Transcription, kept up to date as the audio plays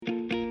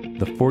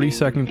the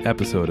 42nd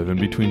episode of In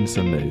Between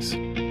Sundays.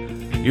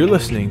 You're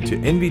listening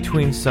to In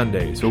Between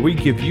Sundays, where we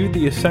give you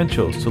the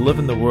essentials to live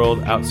in the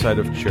world outside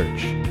of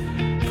church.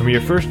 From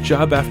your first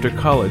job after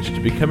college to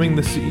becoming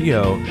the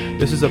CEO,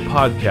 this is a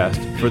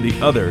podcast for the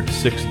other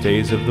 6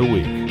 days of the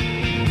week.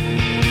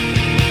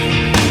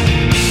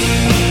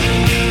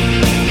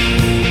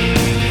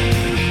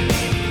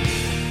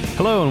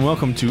 Hello and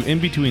welcome to In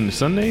Between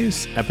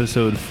Sundays,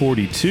 episode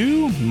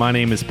 42. My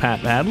name is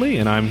Pat Hadley,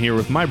 and I'm here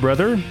with my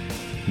brother,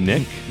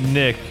 Nick.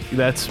 Nick,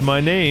 that's my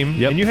name.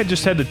 Yep. And you had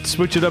just had to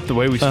switch it up the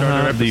way we start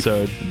our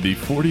episode.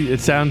 It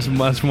sounds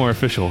much more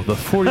official. The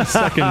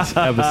 42nd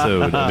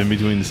episode of In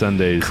Between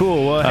Sundays.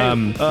 Cool. Well, hey,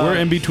 we're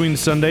In Between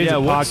Sundays, a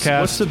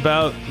podcast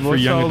for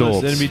young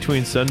adults. In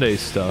Between Sundays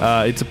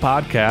stuff. It's a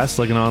podcast,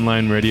 like an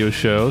online radio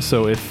show.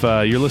 So if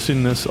you're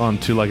listening to this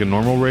onto like a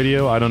normal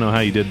radio, I don't know how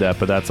you did that,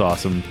 but that's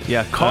awson.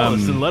 Yeah, call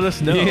us and let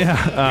us know.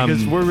 Yeah,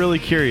 because we're really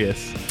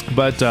curious.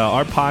 But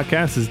our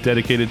podcast is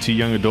dedicated to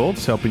young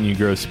adults, helping you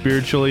grow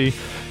spiritually,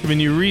 giving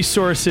you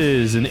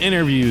resources and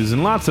interviews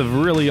and lots of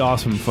really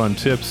awesome fun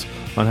tips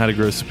on how to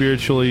grow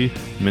spiritually,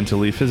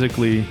 mentally,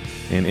 physically,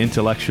 and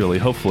intellectually,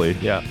 hopefully.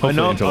 Yeah, hopefully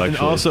intellectually. And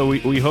also,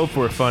 we hope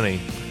we're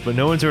funny, but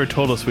no one's ever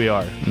told us we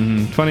are.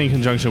 Funny in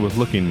conjunction with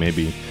looking,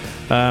 maybe.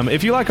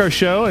 If you like our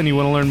show and you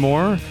want to learn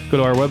more, go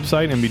to our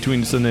website,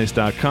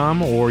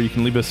 inbetweensundays.com, or you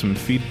can leave us some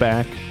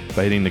feedback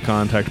by hitting the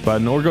contact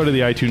button, or go to the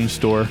iTunes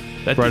store,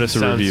 write us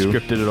a review.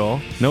 That scripted at all?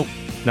 Nope,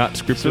 not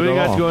scripted So what do you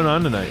got going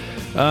on tonight?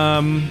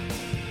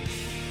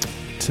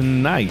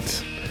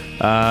 Tonight,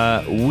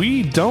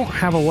 we don't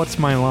have a What's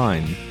My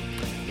Line.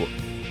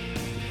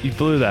 You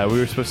blew that. We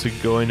were supposed to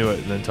go into it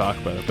and then talk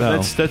about it.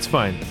 But that's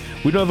fine.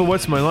 We don't have a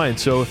What's My Line.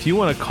 So if you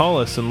want to call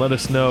us and let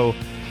us know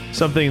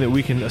something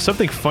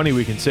funny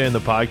we can say in the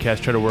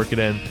podcast, try to work it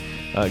in,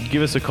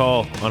 give us a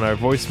call on our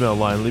voicemail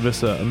line. Leave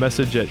us a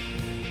message at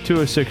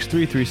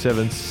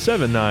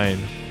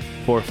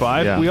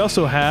 206-337-7945. Yeah. We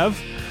also have,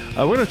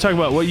 we're going to talk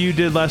about what you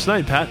did last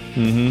night, Pat.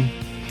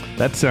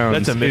 That sounds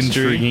That's a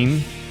mystery.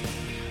 intriguing.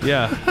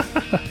 Yeah.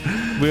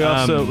 We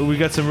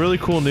got some really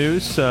cool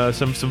news,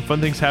 some fun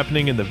things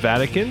happening in the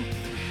Vatican,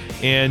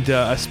 and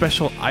a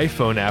special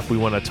iPhone app we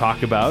want to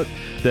talk about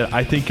that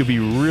I think you'll be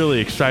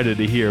really excited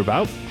to hear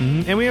about.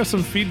 And we have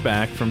some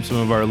feedback from some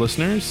of our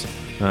listeners,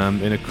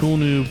 and a cool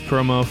new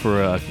promo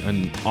for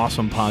an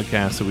awesome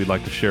podcast that we'd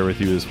like to share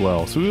with you as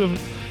well. So we've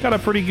got a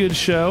pretty good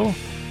show,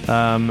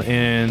 let's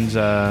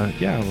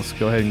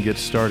go ahead and get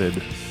started.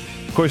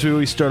 Of course, we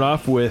always start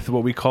off with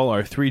what we call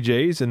our 3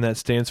 J's, and that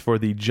stands for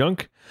the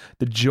junk,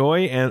 the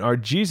joy, and our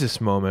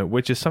Jesus moment,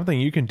 which is something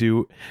you can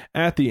do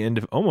at the end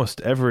of almost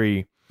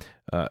every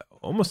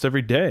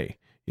day.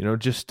 You know,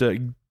 just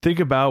think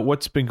about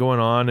what's been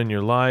going on in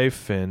your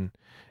life, and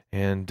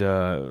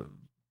what's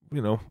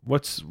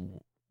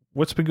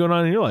been going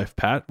on in your life,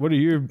 Pat. What are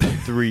your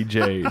 3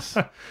 J's?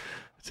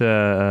 It's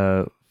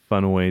a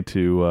fun way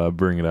to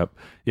bring it up.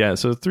 Yeah,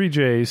 so 3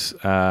 J's,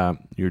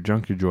 your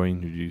junk, your joy,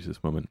 and your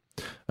Jesus moment.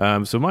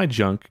 So my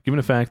junk, given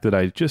the fact that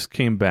I just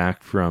came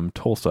back from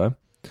Tulsa,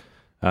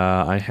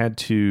 I had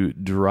to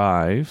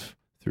drive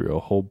through a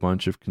whole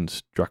bunch of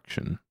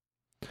construction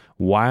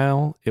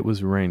while it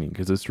was raining,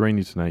 because it's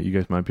raining tonight. You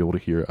guys might be able to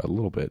hear a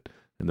little bit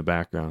in the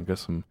background. Got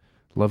some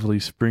lovely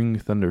spring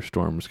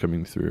thunderstorms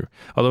coming through.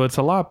 Although it's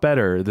a lot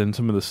better than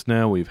some of the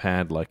snow we've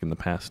had like in the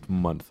past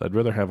month. I'd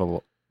rather have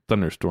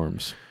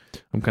thunderstorms.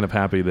 I'm kind of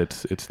happy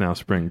that it's now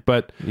spring.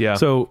 But yeah,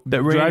 so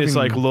that rain is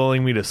like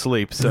lulling me to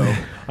sleep. So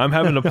I'm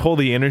having to pull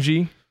the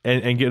energy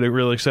and get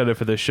really excited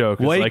for this show.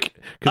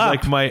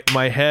 Because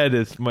my head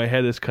is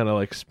kind of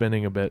like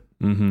spinning a bit.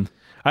 Mm-hmm.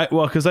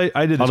 Because I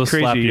did this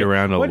crazy. Slap you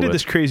around a little bit. I did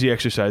this crazy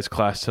exercise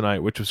class tonight,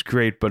 which was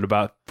great. But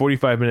about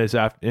 45 minutes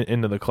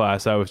into the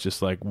class, I was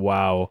just like,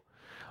 wow.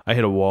 I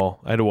hit a wall.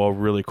 I hit a wall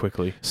really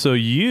quickly. So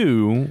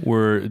you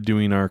were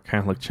doing our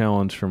Catholic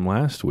challenge from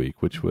last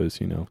week, which was,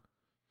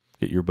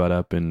 get your butt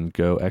up and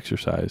go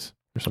exercise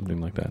or something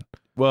like that.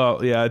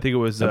 Well, yeah, I think it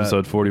was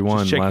episode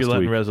 41 check last your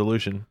Lenten week.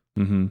 Resolution.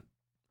 Mm-hmm.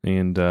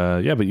 And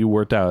but you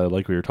worked out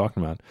like we were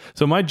talking about.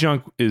 So my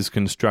junk is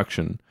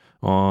construction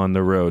on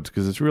the roads,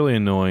 because it's really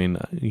annoying.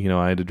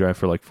 I had to drive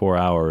for like 4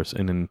 hours,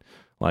 and then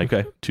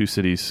two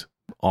cities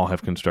all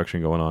have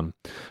construction going on.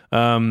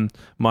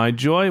 My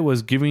joy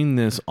was giving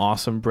this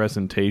awesome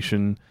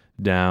presentation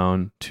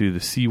down to the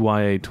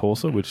CYA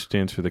Tulsa, which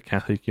stands for the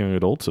Catholic Young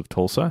Adults of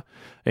Tulsa.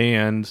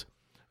 And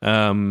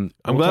I'm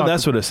glad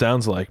that's what it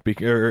sounds like,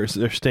 or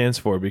stands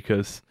for,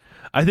 because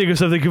I think of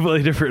something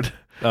completely different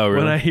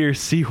when I hear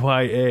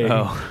CYA.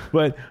 Oh.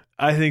 But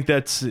I think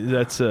that's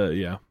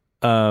yeah.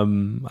 I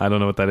don't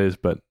know what that is,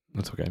 but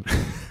that's okay.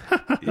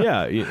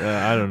 Yeah,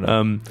 I don't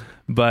know.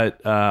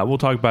 But we'll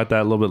talk about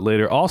that a little bit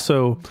later.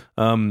 Also,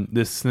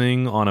 this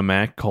thing on a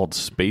Mac called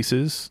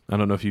Spaces. I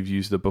don't know if you've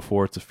used it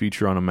before. It's a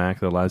feature on a Mac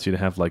that allows you to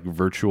have like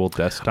virtual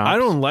desktops. I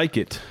don't like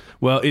it.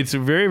 Well, it's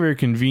very, very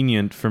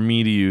convenient for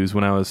me to use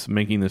when I was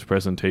making this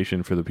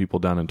presentation for the people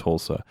down in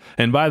Tulsa.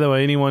 And by the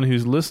way, anyone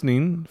who's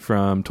listening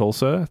from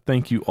Tulsa,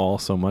 thank you all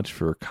so much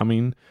for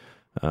coming.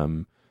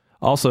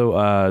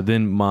 Also,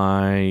 then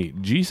my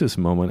Jesus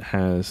moment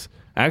has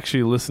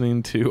actually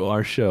listening to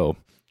our show.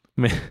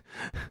 Man,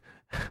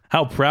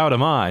 how proud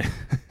am I?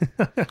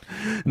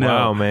 No,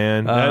 wow,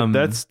 man.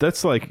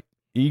 That's like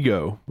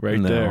ego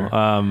right there.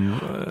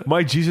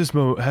 My Jesus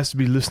moment has to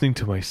be listening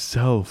to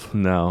myself.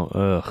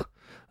 No,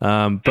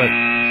 but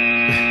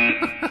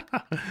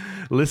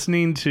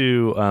listening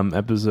to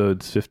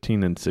episodes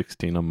 15 and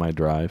 16 on my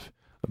drive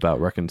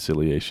about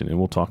reconciliation, and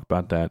we'll talk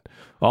about that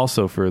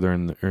also further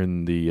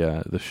in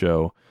the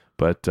show.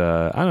 But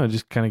I don't know,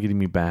 just kind of getting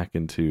me back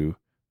into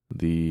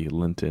the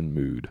Lenten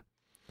mood.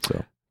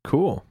 So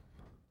cool.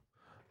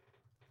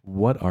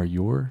 What are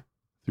your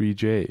 3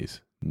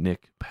 J's,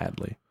 Nick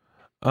Padley?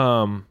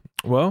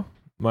 Well,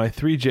 my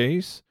 3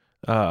 J's.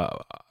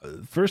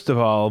 First of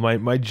all,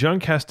 my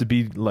junk has to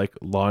be like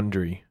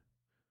laundry.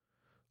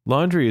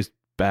 Laundry is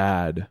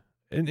bad,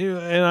 and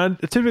I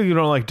typically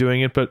don't like doing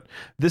it, but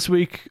this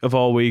week of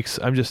all weeks,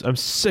 I'm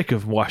sick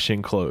of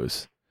washing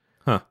clothes.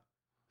 Huh.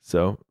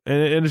 So,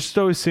 and it just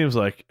always seems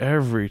like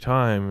every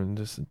time, and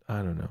just I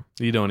don't know.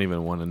 You don't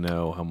even want to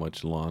know how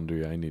much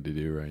laundry I need to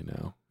do right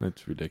now.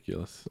 It's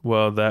ridiculous.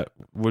 Well, that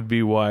would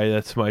be why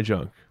that's my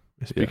junk.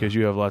 It's because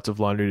you have lots of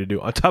laundry to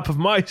do on top of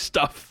my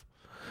stuff.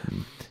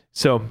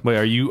 So wait,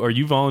 are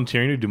you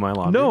volunteering to do my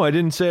laundry? No, I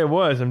didn't say I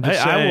was. I'm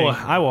just saying.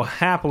 I will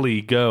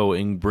happily go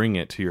and bring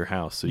it to your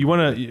house. So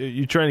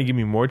you trying to give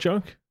me more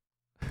junk?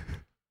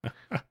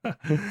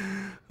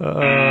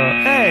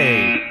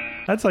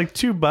 Hey, that's like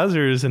 2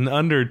 buzzers in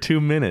under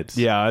 2 minutes.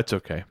 Yeah, that's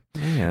okay.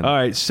 Man. All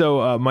right,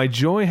 so my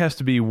joy has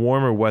to be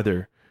warmer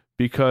weather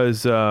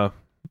because I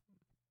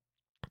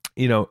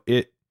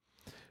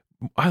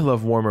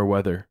love warmer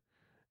weather,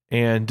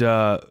 and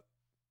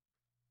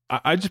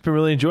I just been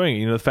really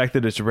enjoying it. The fact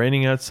that it's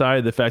raining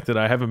outside, the fact that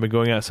I haven't been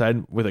going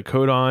outside with a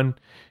coat on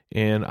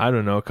in, I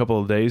don't know, a couple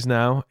of days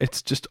now.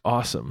 It's just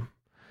awesome.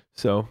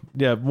 So,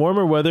 yeah,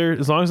 warmer weather,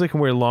 as long as I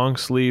can wear long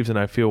sleeves and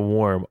I feel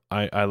warm,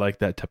 I like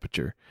that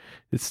temperature.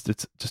 It's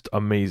just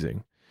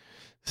amazing.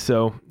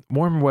 So,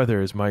 warm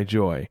weather is my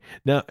joy.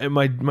 Now, and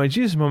my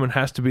Jesus moment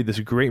has to be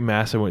this great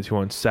mass I went to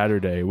on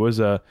Saturday. It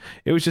was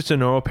just a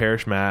normal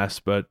parish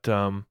mass, but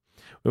I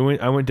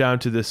went down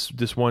to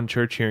this one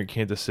church here in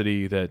Kansas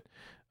City that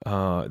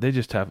they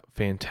just have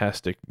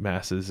fantastic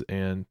masses,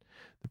 and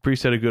the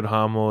priest had a good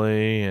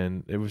homily,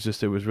 and it was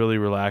really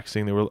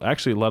relaxing. There were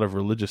actually a lot of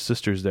religious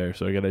sisters there,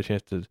 so I got a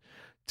chance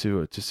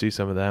to see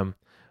some of them,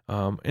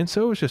 and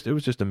so it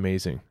was just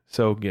amazing.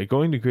 So yeah,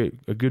 going to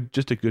a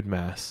good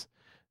mass,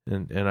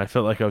 and I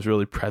felt like I was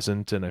really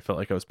present, and I felt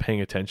like I was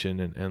paying attention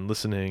and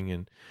listening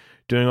and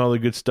doing all the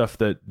good stuff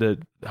that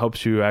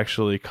helps you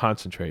actually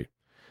concentrate.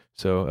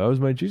 So that was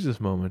my Jesus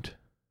moment.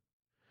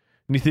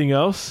 Anything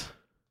else?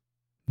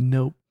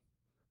 Nope.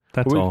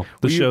 That's all.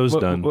 The show's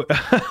done.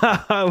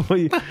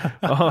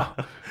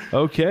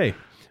 Okay.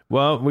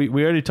 Well,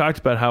 we already talked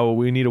about how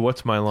we need a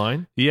What's My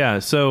Line. Yeah.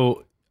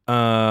 So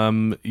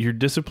your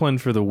discipline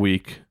for the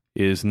week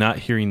is not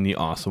hearing the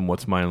awesome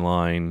What's My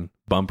Line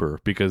bumper,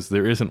 because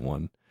there isn't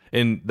one.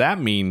 And that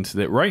means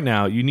that right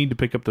now you need to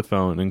pick up the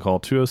phone and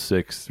call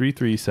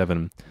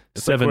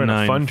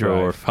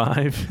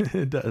 206-337-7945.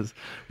 It does.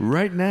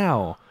 Right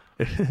now.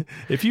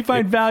 If you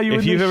find value in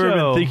this show. If you've ever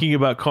been thinking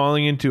about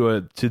calling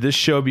into this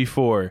show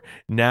before,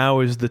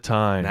 now is the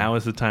time. Now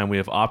is the time. We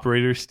have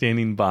operators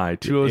standing by.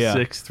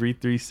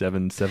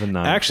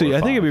 206-337-7945. Actually,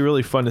 I think it'd be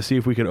really fun to see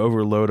if we could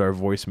overload our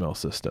voicemail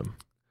system.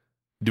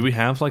 Do we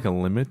have like a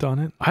limit on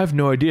it? I have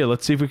no idea.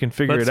 Let's see if we can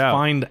figure it out. Let's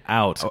find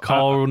out.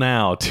 Call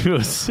now.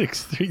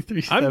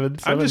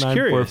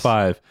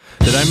 206-337-7945.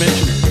 Did I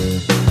mention?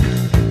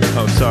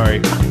 Oh,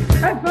 sorry.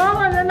 I've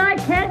fallen and I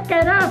can't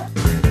get up.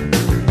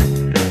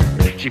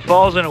 She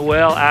falls in a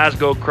well, eyes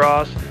go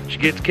cross. She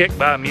gets kicked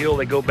by a mule,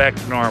 they go back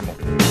to normal.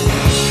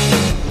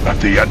 At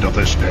the end of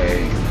this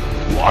day,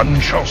 one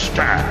shall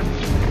stand,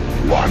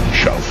 one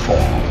shall fall.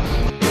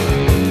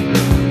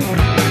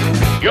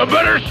 You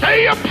better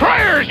say your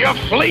prayers, you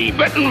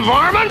flea-bitten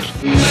varmint!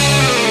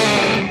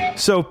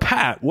 So,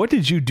 Pat, what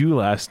did you do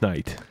last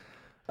night?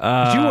 You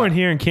weren't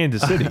here in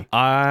Kansas City.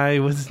 I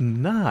was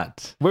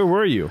not. Where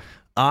were you?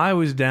 I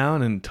was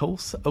down in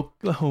Tulsa,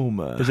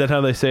 Oklahoma. Is that how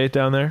they say it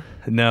down there?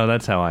 No,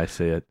 that's how I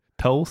say it.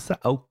 Tulsa,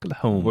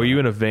 Oklahoma. Were you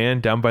in a van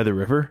down by the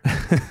river?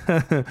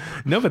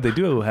 No, but they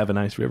do have a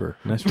nice river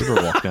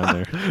walk down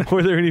there.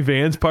 Were there any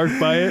vans parked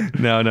by it?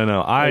 No.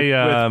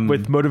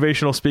 With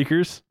motivational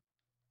speakers?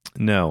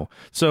 No.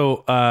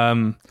 So,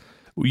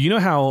 you know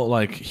how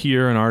like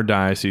here in our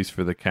diocese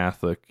for the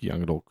Catholic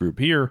young adult group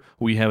here,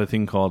 we have a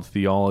thing called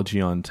Theology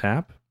on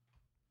Tap.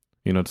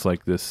 It's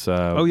like this.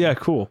 Oh yeah,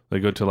 cool. They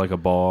go to like a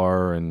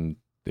bar and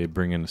they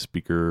bring in a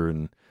speaker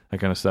and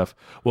that kind of stuff.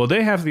 Well,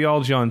 they have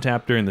Theology on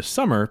Tap during the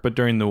summer, but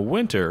during the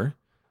winter,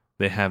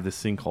 they have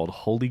this thing called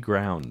Holy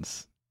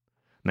Grounds.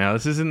 Now,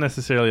 this isn't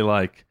necessarily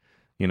like,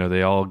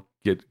 they all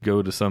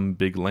go to some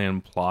big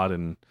land plot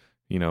and,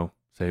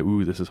 say,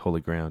 ooh, this is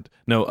holy ground.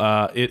 No,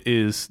 it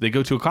is, they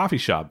go to a coffee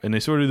shop and they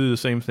sort of do the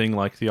same thing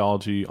like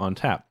Theology on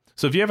Tap.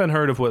 So if you haven't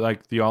heard of what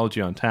like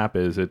Theology on Tap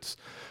is, it's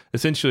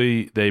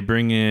essentially they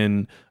bring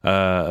in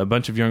a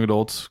bunch of young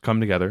adults come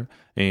together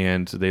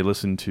and they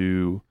listen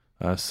to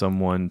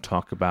someone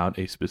talk about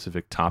a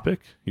specific topic,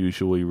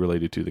 usually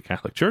related to the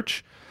Catholic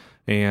Church,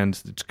 and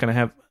just kind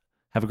of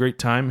have a great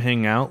time,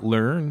 hang out,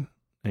 learn,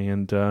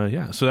 and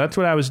so that's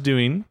what I was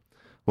doing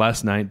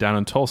last night down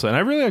in Tulsa. And I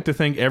really like to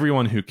thank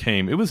everyone who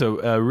came. It was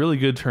a really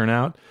good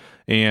turnout,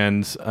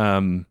 and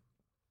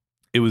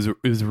it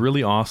was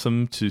really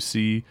awesome to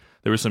see.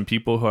 There were some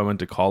people who I went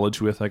to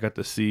college with. I got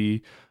to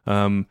see.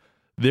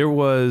 There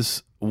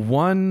was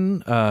one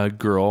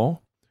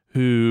girl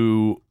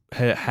who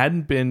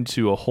hadn't been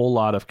to a whole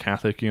lot of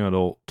Catholic Young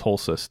Adult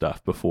Tulsa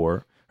stuff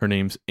before. Her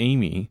name's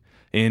Amy,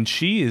 and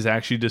she is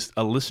actually just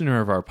a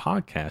listener of our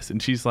podcast.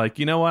 And she's like,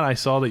 you know what? I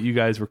saw that you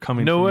guys were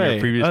coming from your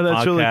previous podcast.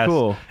 That's really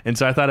cool. And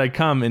so I thought I'd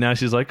come. And now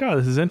she's like, oh,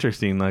 this is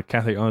interesting. Like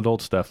Catholic Young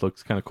Adult stuff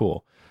looks kind of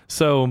cool.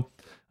 So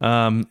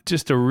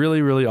just a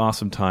really, really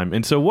awesome time.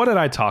 And so what did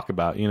I talk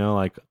about? You know,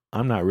 like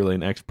I'm not really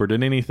an expert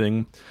in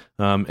anything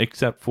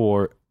except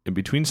for in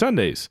between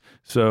Sundays.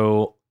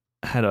 So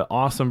I had an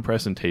awesome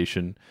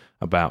presentation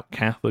about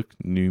Catholic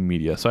new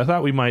media. So I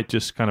thought we might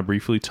just kind of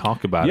briefly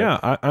talk about it.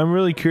 Yeah, I'm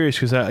really curious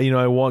because I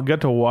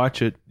got to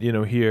watch it,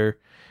 here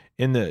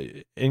in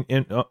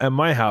at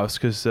my house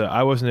because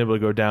I wasn't able to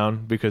go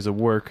down because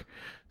of work.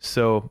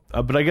 So,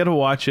 but I got to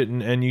watch it,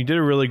 and you did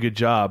a really good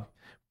job.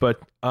 But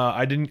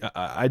I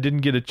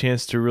didn't get a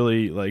chance to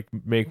really like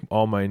make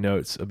all my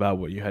notes about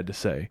what you had to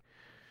say.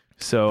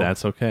 So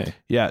that's okay.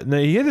 Yeah. Now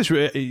you had this.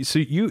 So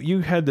you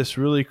had this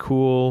really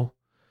cool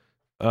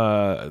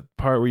part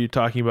where you're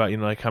talking about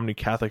like how many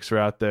Catholics are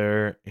out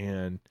there,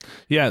 and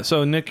yeah.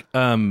 So Nick,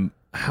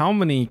 how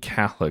many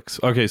Catholics?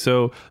 Okay,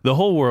 so the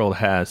whole world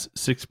has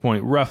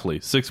roughly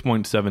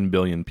 6.7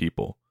 billion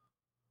people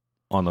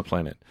on the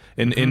planet,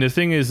 and the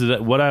thing is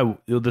that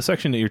the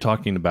section that you're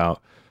talking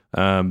about,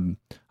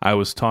 I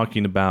was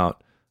talking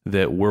about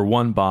that we're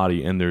one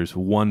body and there's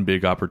one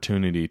big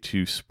opportunity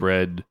to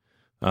spread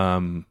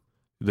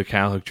the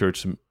Catholic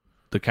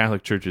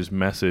Church's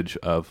message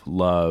of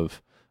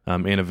love.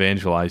 And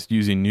evangelized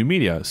using new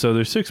media. So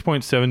there's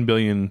 6.7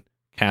 billion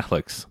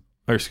Catholics,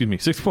 or excuse me,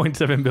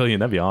 6.7 billion.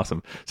 That'd be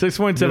awesome.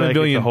 6.7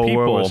 billion the whole people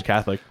world was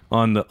Catholic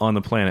on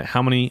the planet.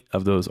 How many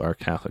of those are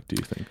Catholic? Do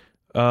you think?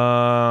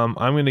 I'm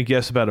going to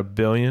guess about 1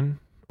 billion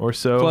or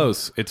so.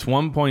 Close. It's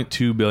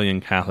 1.2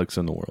 billion Catholics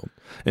in the world.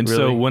 And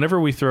really? so whenever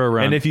we throw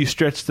around, and if you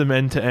stretch them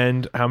end to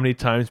end, how many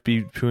times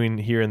between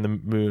here and the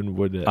moon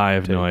would it? I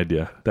have no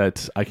idea.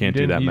 I can't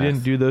do that math. You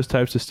didn't do those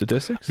types of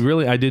statistics?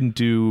 Really, I didn't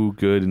do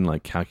good in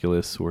like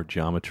calculus or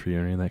geometry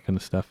or any of that kind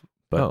of stuff.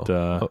 But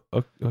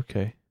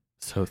okay.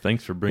 So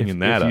thanks for bringing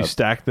that up. If you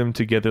stack them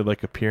together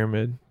like a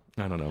pyramid,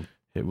 I don't know.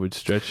 It would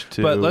stretch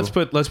to. But let's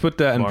put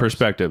that in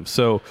perspective.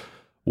 So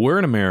we're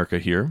in America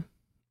here.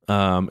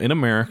 In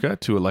America,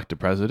 to elect a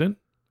president,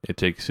 it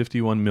takes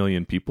 51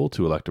 million people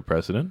to elect a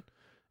president.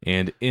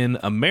 And in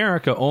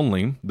America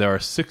only, there are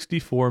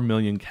 64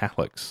 million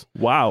Catholics.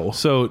 Wow.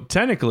 So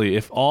technically,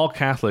 if all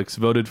Catholics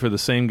voted for the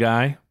same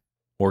guy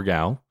or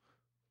gal,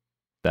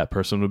 that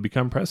person would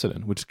become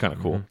president, which is kind of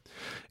cool.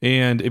 Mm-hmm.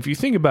 And if you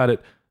think about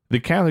it, the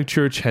Catholic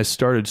Church has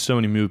started so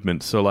many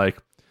movements. So like,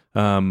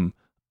 I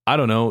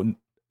don't know,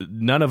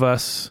 none of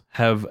us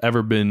have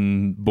ever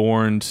been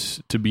born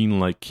to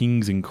being like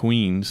kings and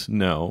queens.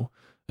 No.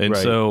 And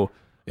so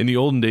in the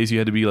olden days, you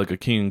had to be like a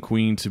king and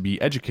queen to be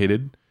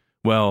educated.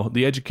 Well,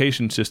 the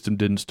education system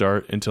didn't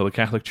start until the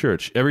Catholic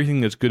Church.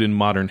 Everything that's good in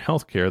modern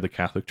healthcare, the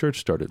Catholic Church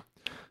started.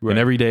 Right. And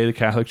every day the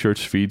Catholic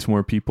Church feeds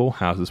more people,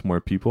 houses more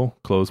people,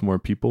 clothes more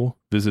people,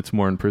 visits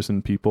more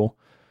imprisoned people,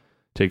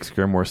 takes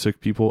care of more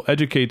sick people,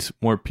 educates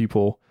more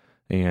people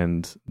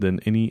than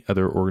any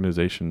other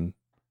organization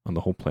on the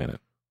whole planet.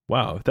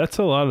 Wow, that's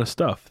a lot of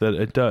stuff that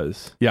it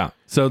does. Yeah.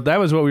 So that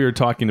was what we were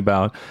talking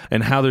about,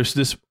 and how there's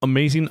this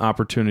amazing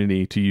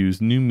opportunity to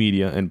use new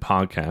media and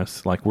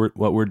podcasts like what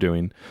we're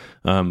doing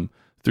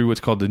through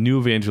what's called the new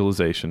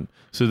evangelization.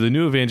 So the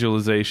new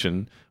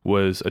evangelization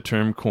was a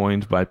term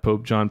coined by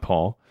Pope John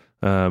Paul.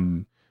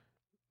 Well,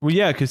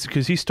 yeah, because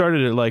he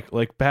started it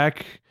like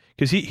back,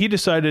 because he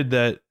decided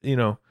that,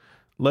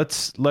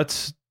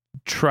 let's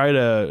try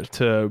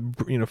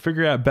to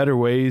figure out better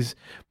ways,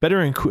 better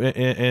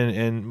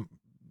and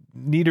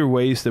neater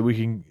ways that we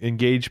can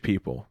engage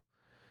people.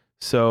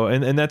 So,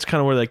 and that's kind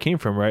of where that came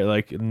from, right?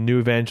 Like new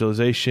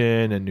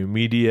evangelization and new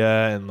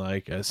media, and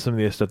like some of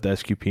the stuff that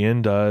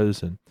SQPN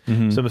does, and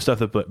some of the stuff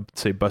that,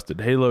 say, Busted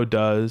Halo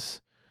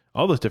does.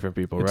 All those different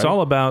people, right? It's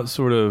all about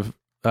sort of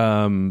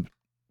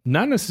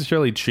not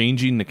necessarily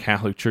changing the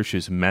Catholic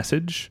Church's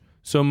message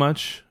so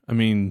much. I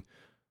mean,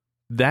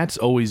 that's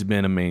always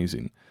been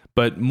amazing,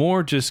 but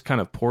more just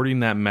kind of porting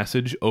that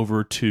message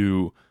over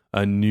to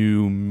a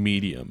new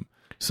medium.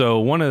 So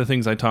one of the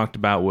things I talked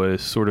about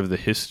was sort of the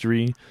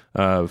history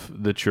of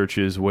the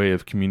church's way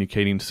of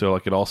communicating. So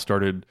like it all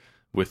started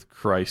with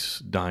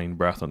Christ's dying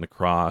breath on the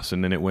cross,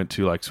 and then it went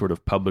to like sort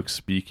of public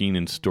speaking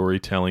and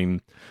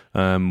storytelling,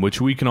 which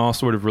we can all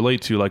sort of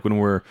relate to. Like when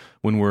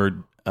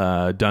we're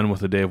done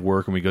with a day of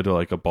work and we go to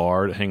like a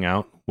bar to hang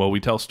out, well, we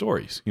tell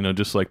stories,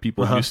 just like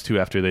people used to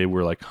after they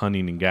were like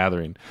hunting and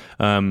gathering.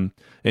 And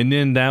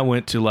then that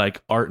went to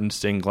like art and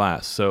stained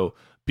glass. So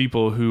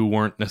people who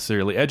weren't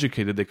necessarily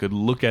educated, they could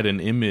look at an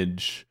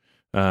image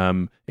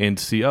and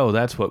see, oh,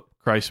 that's what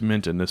Christ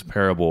meant in this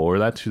parable, or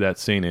that's who that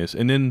saint is.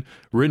 And then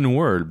written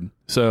word.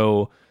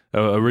 So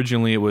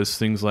originally it was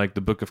things like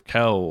the Book of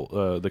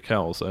the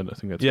Kells. I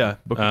think that's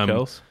Book of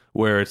Kells,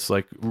 where it's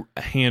like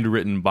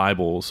handwritten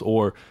Bibles.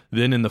 Or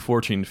then in the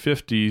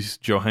 1450s,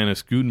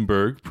 Johannes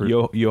Gutenberg,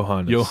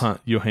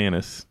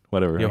 Johannes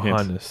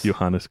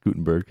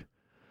Gutenberg.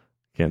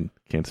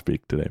 Can't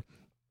speak today.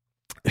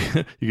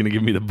 You're gonna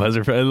give me the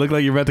buzzer. It looked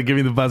like you're about to give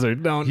me the buzzer.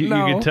 No. You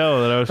can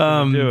tell that I was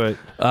going to do it.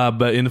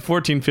 But in the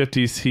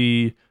 1450s,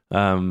 he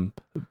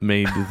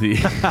made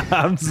the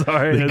I'm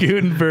sorry, the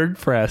Gutenberg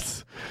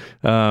press,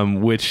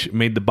 which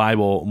made the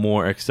Bible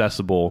more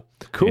accessible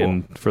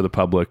for the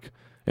public.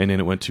 And then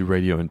it went to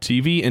radio and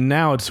TV, and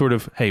now it's sort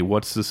of, hey,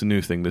 what's this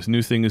new thing? This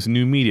new thing is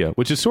new media,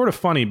 which is sort of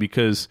funny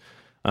because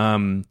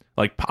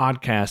like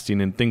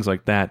podcasting and things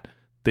like that,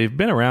 they've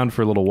been around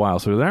for a little while,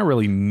 so they're not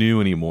really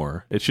new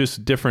anymore. It's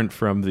just different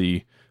from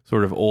the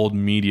sort of old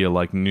media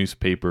like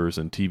newspapers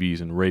and TVs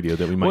and radio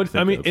that we might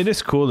think of. It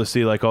is cool to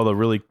see like all the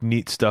really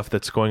neat stuff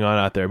that's going on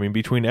out there. I mean,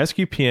 between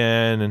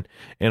SQPN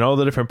and all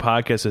the different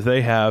podcasts that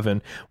they have,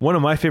 and one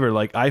of my favorite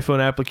like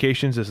iPhone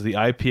applications is the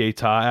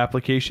iPietà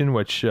application,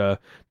 which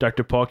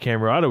Dr. Paul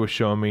Camerata was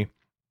showing me.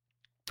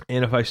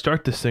 And if I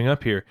start this thing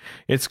up here,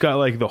 it's got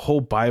like the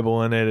whole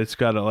Bible in it. It's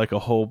got like a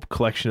whole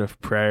collection of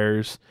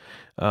prayers.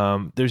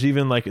 There's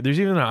even an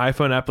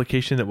iPhone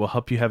application that will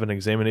help you have an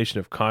examination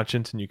of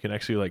conscience, and you can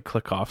actually like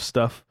click off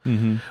stuff,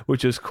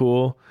 which is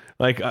cool.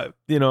 Like,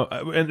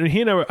 and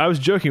he and I was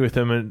joking with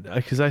him, and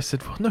because I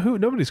said, well,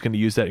 nobody's going to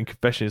use that in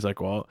confession. He's like,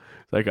 well,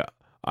 like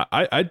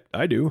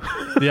I do.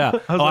 Yeah.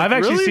 I've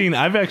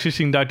actually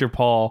seen Dr.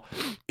 Paul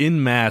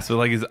in mass with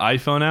like his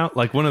iPhone out.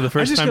 Like one of the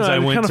first times I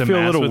went to feel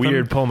mass a little with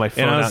weird him, pulling my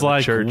phone and I out was in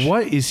like, church.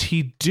 what is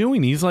he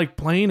doing? He's like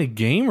playing a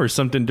game or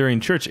something during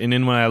church. And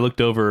then when I looked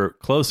over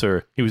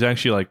closer, he was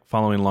actually like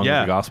following along with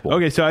the gospel.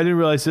 Okay, so I didn't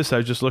realize this. I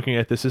was just looking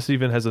at this. This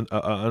even has an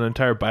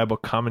entire Bible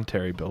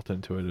commentary built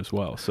into it as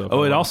well.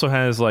 So it also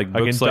has like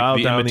books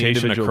like The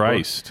Imitation of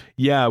Christ. Book.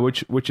 Yeah,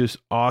 which is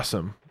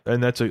awesome.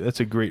 And that's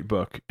a great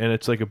book, and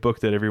it's like a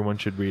book that everyone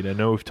should read. I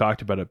know we've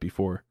talked about it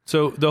before.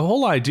 So the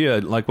whole idea,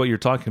 like what you're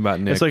talking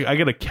about, Nick, it's like I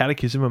got a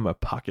catechism in my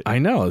pocket. I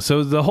know.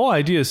 So the whole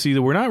idea is, see,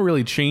 that we're not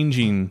really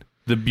changing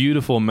the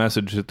beautiful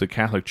message that the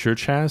Catholic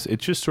Church has.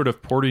 It's just sort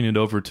of porting it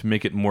over to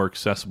make it more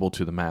accessible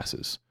to the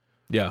masses.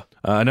 Yeah.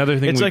 Another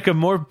thing, it's like a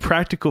more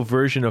practical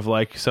version of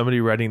like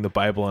somebody writing the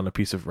Bible on a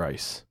piece of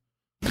rice.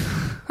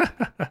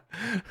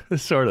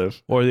 Sort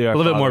of, or a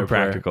little bit more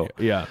practical.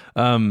 Yeah.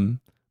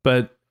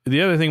 But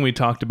the other thing we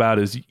talked about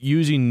is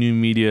using new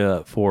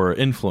media for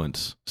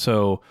influence.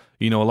 So,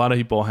 a lot of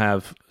people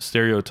have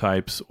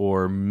stereotypes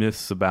or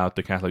myths about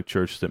the Catholic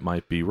Church that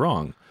might be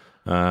wrong,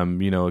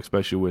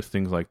 especially with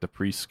things like the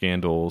priest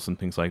scandals and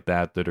things like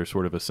that are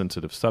sort of a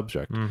sensitive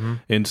subject. Mm-hmm.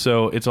 And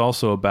so it's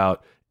also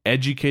about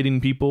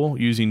educating people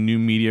using new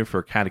media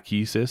for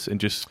catechesis and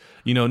just,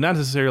 not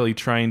necessarily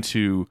trying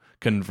to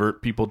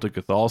convert people to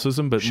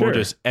Catholicism, but more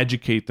just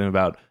educate them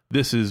about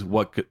this is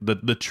what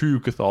the true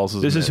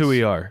Catholicism is. This is who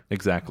we are.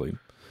 Exactly.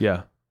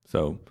 Yeah.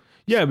 So,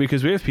 yeah,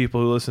 because we have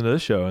people who listen to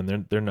this show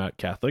and they're not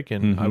Catholic,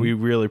 and we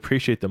really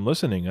appreciate them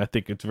listening. I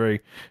think it's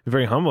very,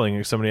 very humbling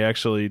if somebody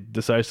actually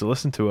decides to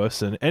listen to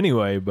us. And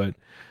anyway, but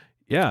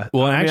yeah,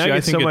 well, I actually, I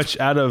get so much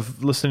out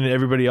of listening to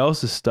everybody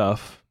else's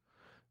stuff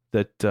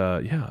that I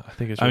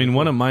think it's. Really cool.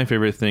 One of my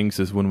favorite things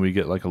is when we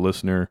get like a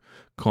listener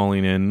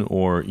calling in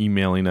or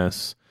emailing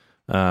us,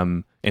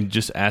 and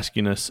just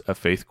asking us a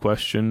faith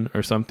question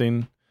or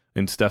something.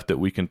 And stuff that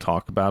we can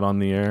talk about on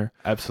the air.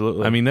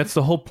 Absolutely. I mean, that's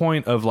the whole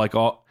point of like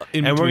all.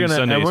 And we're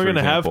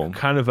gonna have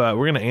kind of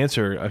we're gonna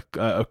answer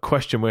a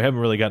question. We haven't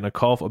really gotten a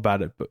call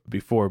about it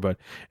before, but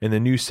in the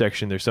news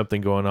section, there's something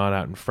going on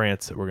out in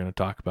France that we're going to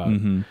talk about.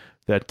 Mm-hmm.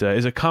 That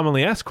is a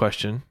commonly asked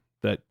question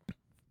that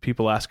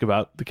people ask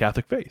about the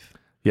Catholic faith.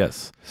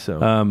 Yes.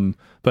 So,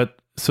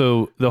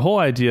 So the whole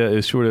idea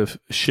is sort of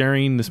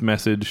sharing this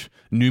message.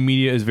 New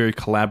media is very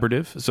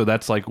collaborative, so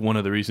that's like one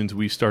of the reasons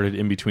we started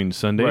In Between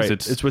Sundays. Right.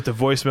 It's what the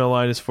voicemail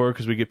line is for,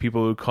 because we get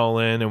people who call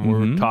in and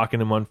we're talking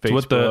to them on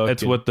Facebook.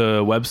 It's what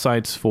the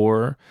website's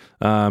for.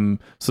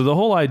 So the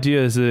whole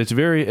idea is that it's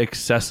very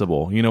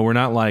accessible. We're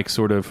not like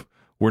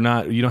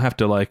you don't have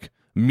to like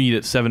meet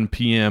at 7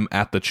 p.m.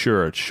 at the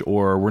church,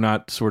 or we're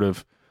not sort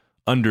of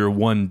under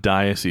one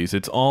diocese.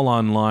 It's all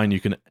online. You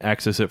can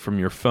access it from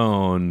your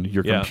phone,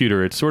 your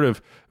computer. It's sort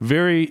of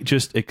very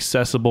just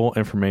accessible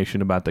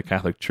information about the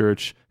Catholic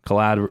Church,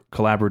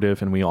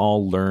 collaborative, and we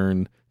all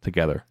learn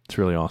together. It's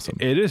really awesome.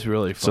 It is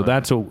really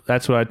fun. So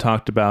that's what I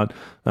talked about.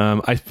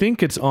 I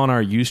think it's on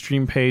our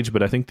Ustream page,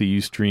 but I think the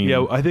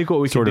Ustream I think what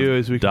we can do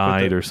is we can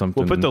died or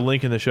something. We'll put the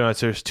link in the show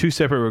notes. There's 2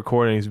 separate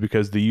recordings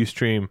because the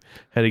Ustream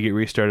had to get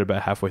restarted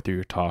about halfway through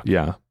your talk.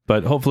 Yeah,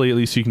 but hopefully at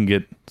least you can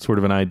get sort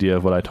of an idea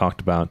of what I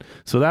talked about.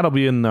 So that'll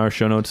be in our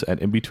show notes at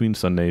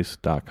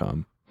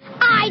inbetweensundays.com.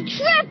 I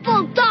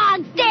triple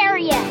dog dare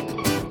you!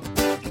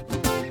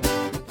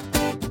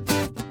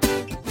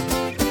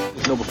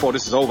 You know, before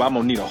this is over, I'm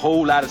gonna need a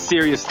whole lot of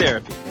serious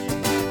therapy.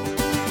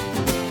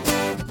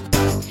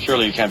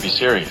 Surely you can't be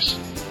serious.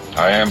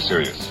 I am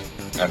serious.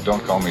 And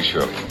don't call me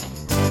Shirley.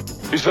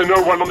 Is there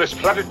no one on this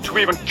planet to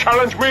even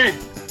challenge me?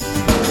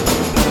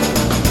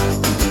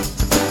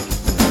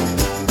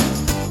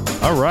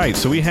 All right,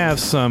 so we have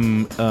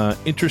some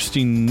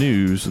interesting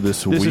news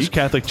this week. This is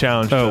Catholic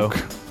Challenge, though.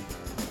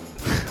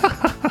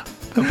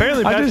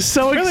 Apparently, I'm just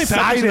so Patrick's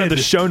excited. had the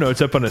show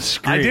notes up on a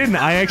screen. I didn't.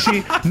 I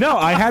actually no.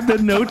 I had the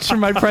notes from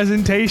my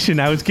presentation.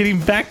 I was getting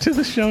back to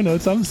the show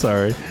notes. I'm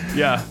sorry.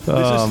 Yeah.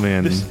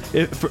 Man.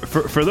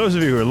 For those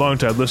of you who are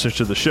longtime listeners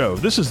to the show,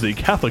 this is the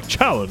Catholic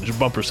Challenge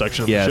bumper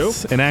section of the show.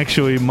 And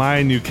actually,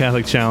 my new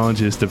Catholic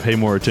challenge is to pay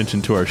more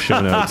attention to our show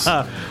notes.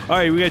 All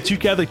right, we got 2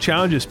 Catholic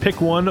challenges.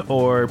 Pick one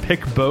or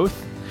pick both.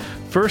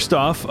 First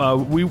off,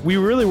 we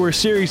really were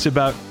serious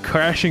about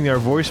crashing our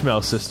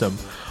voicemail system.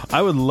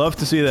 I would love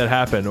to see that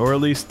happen, or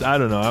at least, I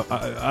don't know,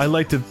 I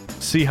like to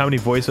see how many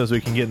voicemails we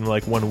can get in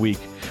like 1 week,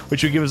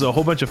 which would give us a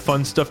whole bunch of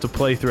fun stuff to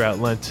play throughout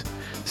Lent.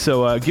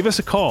 So give us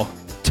a call,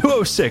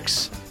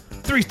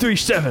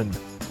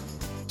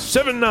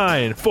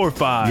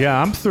 206-337-7945.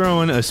 Yeah, I'm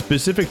throwing a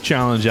specific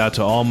challenge out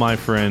to all my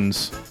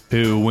friends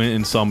who went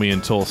and saw me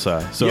in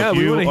Tulsa. So yeah, if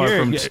we you want to are hear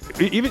from,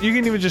 it. You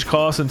can even just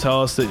call us and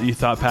tell us that you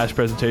thought Pat's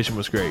presentation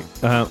was great.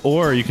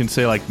 or you can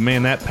say like,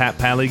 man, that Pat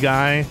Pally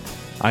guy,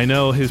 I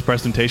know his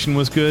presentation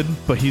was good,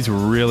 but he's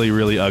really,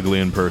 really ugly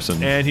in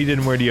person. And he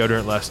didn't wear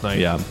deodorant last night.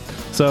 Yeah.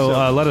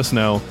 So let us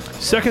know.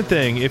 Second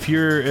thing, if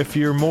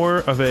you're more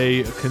of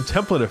a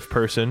contemplative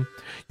person,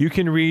 you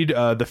can read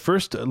the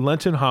first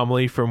Lenten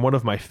homily from one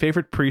of my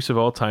favorite priests of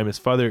all time.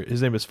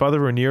 His name is Father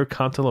Ranier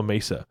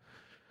Cantalamessa,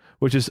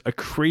 which is a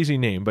crazy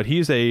name, but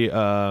he's a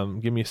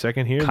give me a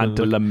second here.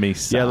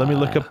 Cantalamessa. Yeah, let me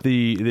look up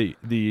the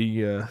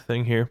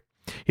thing here.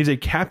 He's a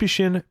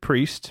Capuchin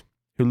priest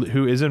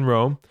who is in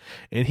Rome,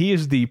 and he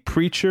is the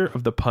preacher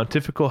of the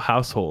pontifical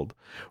household,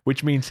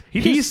 which means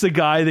he's the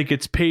guy that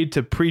gets paid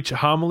to preach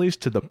homilies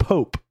to the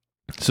Pope.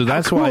 So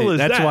that's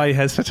why he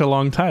has such a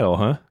long title,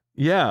 huh?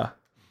 Yeah.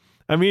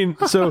 I mean,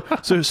 so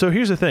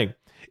here's the thing.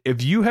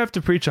 If you have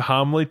to preach a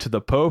homily to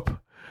the Pope,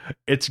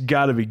 it's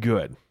got to be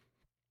good.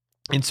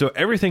 And so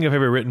everything I've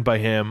ever written by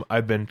him,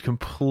 I've been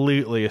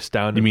completely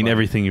astounded. You mean by.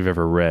 Everything you've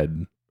ever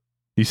read?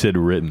 You said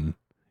written.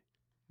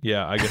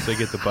 Yeah, I guess I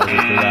get the buzzer for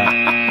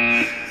that.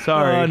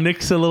 Sorry.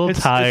 Nick's a little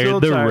tired. It's a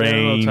little rain.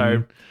 A little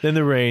tired. In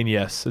the rain,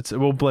 yes.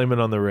 We'll blame it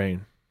on the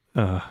rain.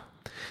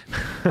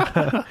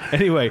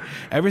 Anyway,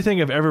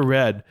 everything I've ever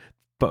read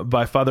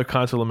by Father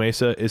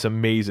Cantalamessa is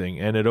amazing,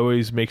 and it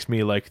always makes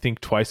me think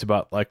twice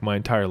about my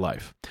entire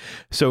life.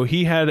 So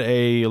he had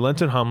a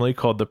Lenten homily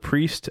called "The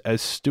Priest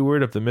as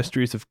Steward of the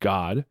Mysteries of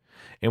God,"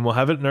 and we'll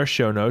have it in our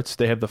show notes.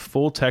 They have the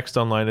full text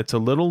online. It's a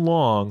little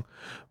long,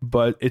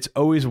 but it's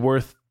always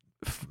worth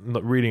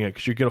reading it,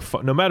 because you're gonna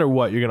no matter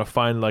what, you're gonna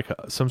find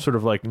some sort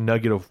of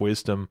nugget of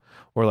wisdom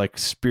or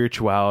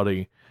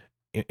spirituality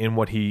in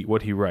what he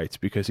writes,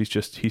 because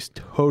he's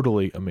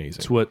totally amazing.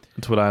 It's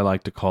what I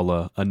like to call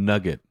a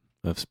nugget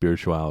of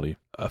spirituality.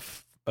 A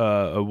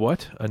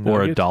what? A nugget?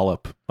 Or a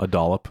dollop of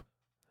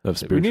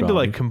spirituality.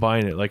 We need to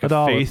combine it, a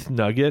dollop. faith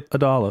nugget. A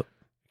dollop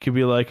could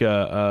be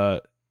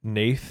a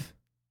nath.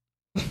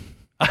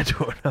 I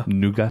don't know.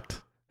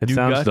 Nougat. It Nougat?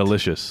 sounds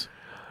delicious.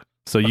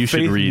 So you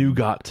should read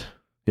nougat.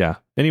 Yeah.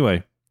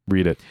 Anyway,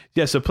 read it.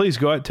 Yeah. So please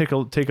go out, take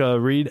a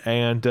read,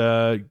 and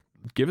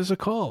give us a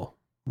call.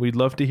 We'd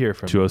love to hear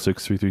from you.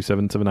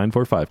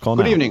 206-337-7945. Call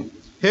now. Good evening.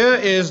 Here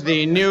is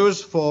the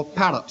news for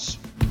parrots.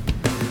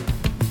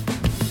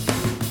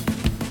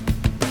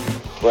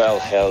 Well,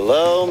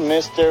 hello,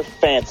 Mr.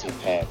 Fancy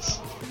Pants.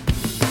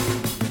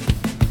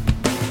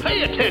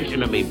 Pay attention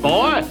to me,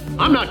 boy.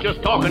 I'm not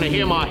just talking to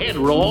hear my head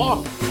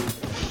roar.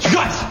 You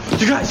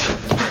guys,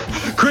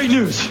 great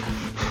news.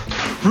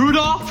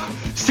 Rudolph,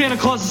 Santa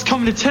Claus is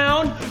coming to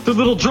town, the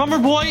little drummer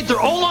boy, they're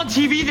all on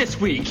TV this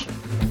week.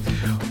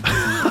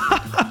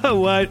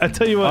 What? I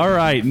tell you what. All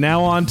right,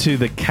 now on to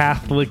the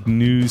Catholic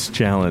News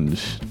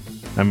Challenge.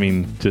 I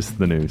mean, just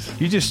the news.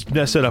 You just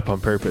messed it up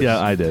on purpose. Yeah,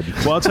 I did.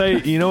 Well, I'll tell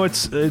you,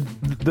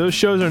 those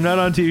shows are not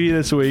on TV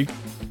this week,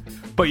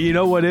 but you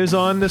know what is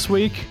on this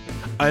week?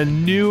 A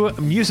new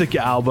music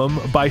album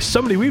by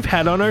somebody we've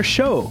had on our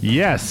show.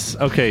 Yes.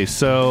 Okay,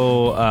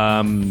 so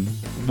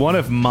one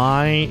of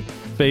my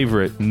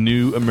favorite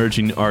new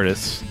emerging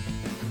artists,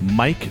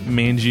 Mike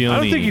Mangione.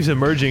 I don't think he's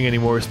emerging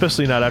anymore,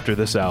 especially not after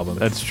this album.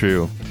 That's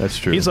true.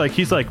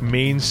 He's like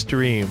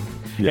mainstream.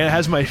 Yeah. And it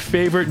has my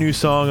favorite new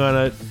song on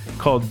it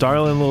called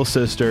 "Darling Little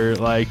Sister."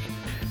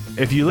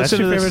 If you listen That's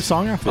your to this, favorite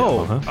song off the Oh,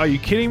 album, huh? are you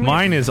kidding me?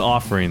 Mine is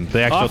Offering,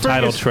 the actual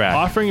title track.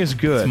 Offering is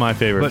good. It's my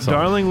favorite But song.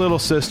 Darling Little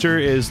Sister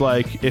is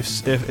like,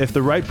 if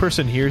the right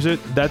person hears it,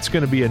 that's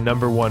going to be a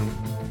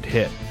 #1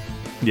 hit.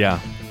 Yeah.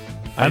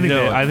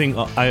 I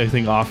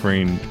think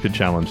Offering could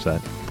challenge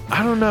that.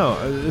 I don't know.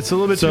 It's a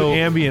little bit too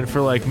ambient for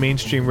like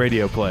mainstream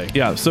radio play.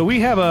 Yeah, so we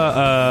have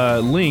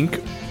a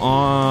link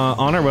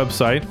on our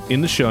website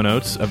in the show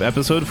notes of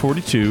episode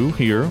 42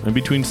 here and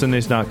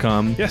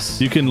betweensundays.com.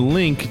 Yes. You can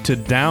link to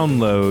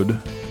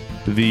download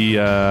the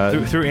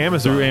through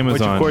Amazon,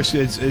 which of course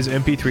is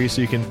MP3,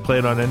 so you can play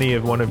it on any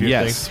of one of your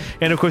things.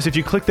 And of course, if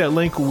you click that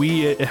link,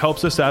 it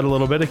helps us out a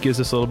little bit. It gives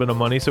us a little bit of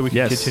money, so we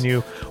can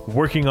continue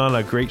working on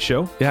a great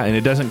show. Yeah, and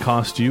it doesn't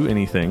cost you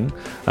anything.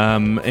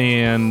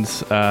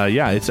 It's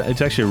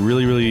actually a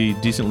really, really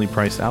decently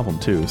priced album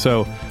too.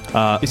 So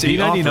it's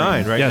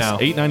 $8.99 right now.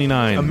 Yes,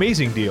 $8.99.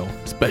 Amazing deal.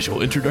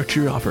 Special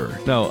introductory offer.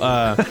 No,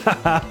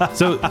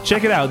 so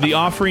check it out. The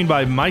Offering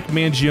by Mike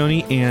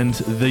Mangione and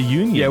The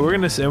Union. Yeah, we're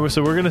gonna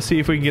see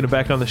if we can get it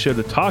back on the show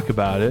to talk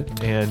about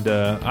it. And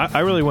I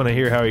really want to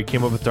hear how he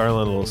came up with Darling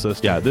Little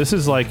Sister. Yeah, this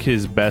is like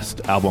his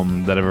best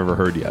album that I've ever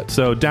heard yet.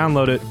 So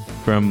download it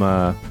from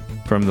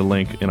the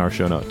link in our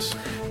show notes.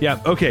 Yeah.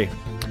 Okay.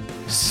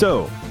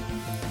 So,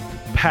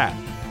 Pat.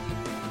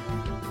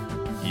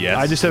 Yes.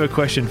 I just have a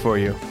question for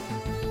you.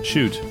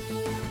 Shoot.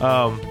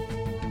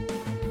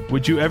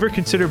 Would you ever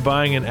consider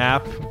buying an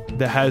app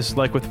that has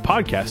like with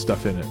podcast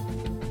stuff in it?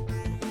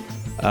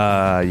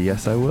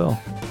 Yes, I will.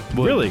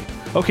 Really?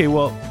 Okay,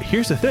 well,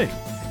 here's the thing.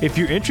 If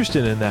you're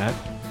interested in that,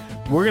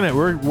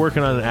 we're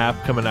working on an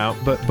app coming out,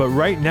 but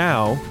right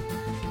now,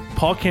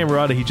 Paul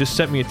Camerata, he just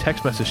sent me a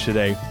text message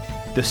today.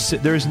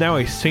 There's now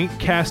a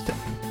Saintcast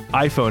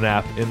iPhone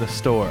app in the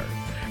store.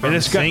 And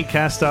it's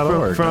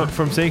Saintcast.org.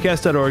 From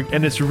Saintcast.org,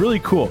 and it's really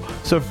cool.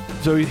 So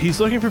he's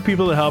looking for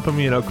people to help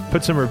him,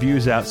 put some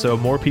reviews out, so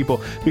more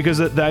people, because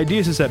the idea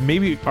is that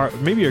maybe our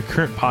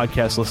current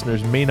podcast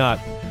listeners may not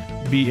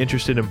be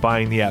interested in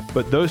buying the app,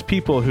 but those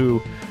people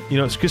who,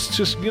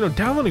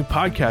 downloading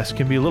podcasts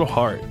can be a little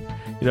hard.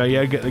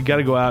 You got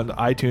to go out to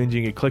iTunes,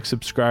 you can click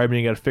subscribe, and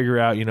you got to figure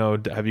out,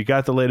 have you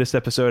got the latest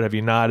episode? Have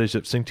you not? Is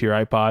it synced to your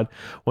iPod?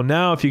 Well,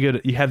 now if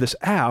you have this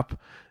app,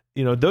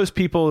 those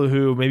people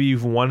who maybe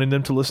you've wanted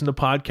them to listen to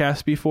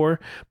podcasts before,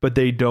 but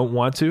they don't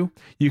want to,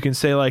 you can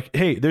say like,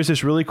 hey, there's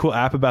this really cool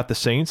app about the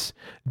Saints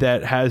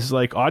that has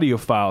like audio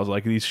files,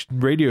 like these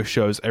radio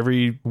shows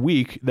every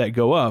week that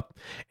go up,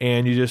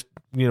 and you just,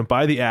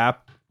 buy the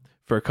app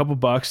for a couple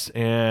bucks,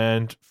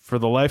 and for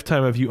the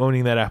lifetime of you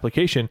owning that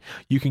application,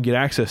 you can get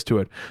access to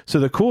it. So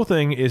the cool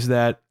thing is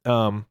that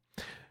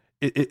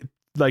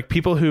like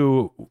people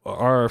who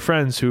are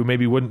friends who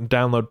maybe wouldn't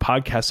download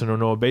podcasts on a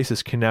normal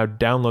basis can now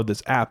download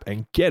this app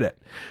and get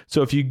it.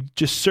 So if you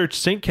just search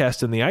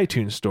Saintcast in the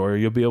iTunes store,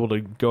 you'll be able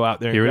to go out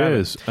there and grab it. Here it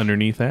is,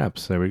 underneath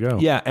apps. There we go.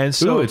 Yeah, and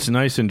so it's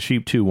nice and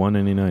cheap too,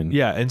 $1.99.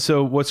 Yeah, and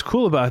so what's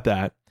cool about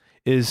that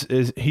is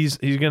he's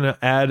going to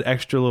add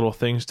extra little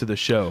things to the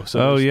show.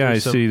 So I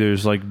see.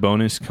 There's like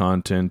bonus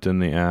content in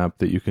the app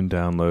that you can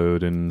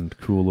download and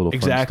cool little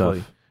fun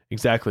stuff.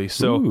 Exactly.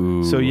 So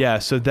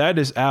that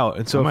is out.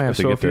 And so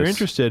if you're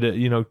interested,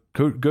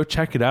 go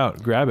check it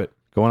out, grab it.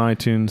 Go on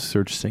iTunes,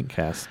 search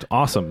Saintcast.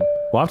 Awesome.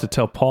 We'll have to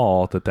tell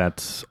Paul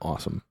that's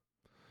awesome.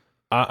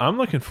 I'm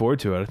looking forward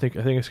to it. I think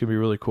it's gonna be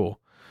really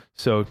cool.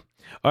 So,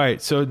 all right.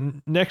 So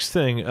next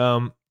thing,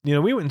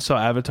 we went and saw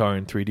Avatar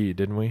in 3D,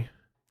 didn't we?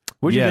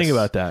 What do you think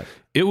about that?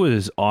 It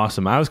was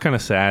awesome. I was kind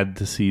of sad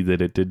to see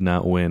that it did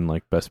not win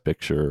like Best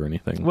Picture or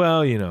anything.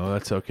 Well,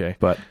 that's okay.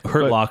 But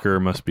Hurt Locker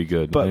must be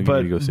good. But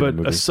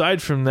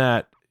aside from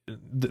that,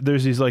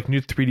 there's these like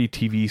new 3D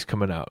TVs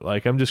coming out.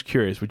 Like, I'm just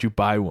curious, would you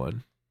buy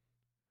one?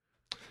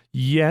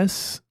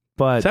 Yes,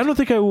 but I don't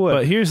think I would.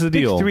 But here's the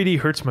deal: 3D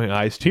hurts my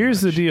eyes too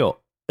Here's much. the deal: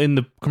 in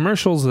the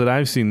commercials that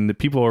I've seen, the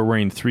people are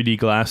wearing 3D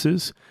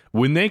glasses.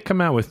 When they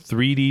come out with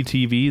 3D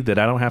TV that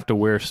I don't have to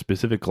wear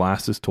specific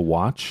glasses to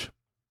watch,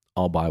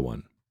 I'll buy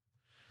one.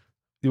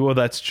 Well,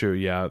 that's true.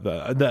 Yeah,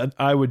 that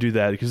I would do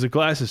that because the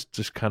glasses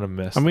just kind of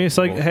mess. I mean, it's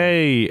like,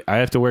 hey, I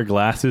have to wear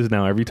glasses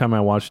now every time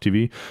I watch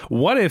TV.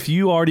 What if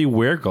you already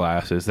wear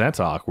glasses? That's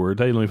awkward.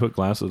 Hey, let me put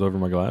glasses over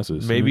my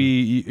glasses. Maybe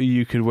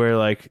you could wear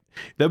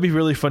that'd be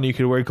really funny. You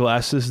could wear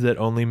glasses that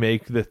only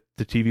make the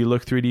TV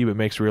look 3D but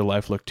makes real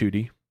life look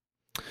 2D.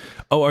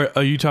 Oh,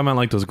 are you talking about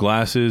like those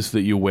glasses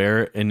that you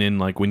wear and then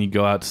like when you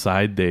go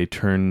outside they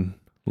turn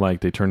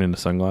into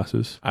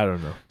sunglasses? I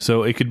don't know.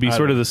 So it could be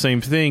sort of the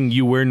same thing.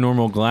 You wear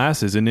normal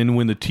glasses, and then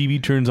when the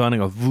TV turns on, it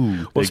goes,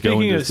 "Voo!" Well,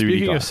 speaking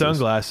of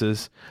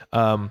sunglasses,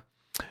 what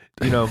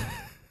do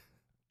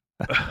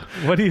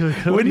you?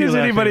 When does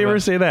anybody ever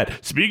say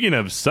that? Speaking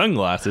of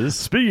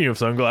sunglasses,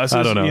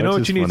 I don't know. You know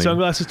what you need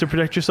sunglasses to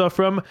protect yourself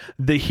from?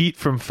 The heat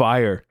from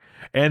fire.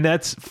 And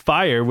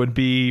fire would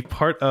be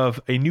part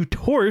of a new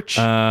torch.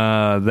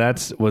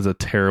 That was a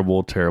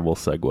terrible, terrible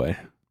segue.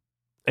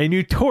 A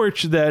new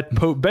torch that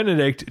Pope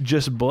Benedict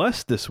just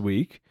blessed this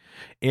week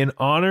in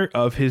honor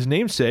of his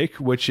namesake,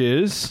 which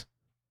is...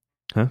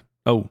 Huh?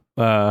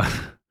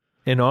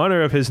 In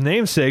honor of his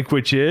namesake,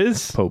 which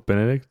is... Pope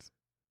Benedict?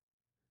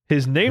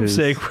 his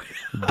namesake.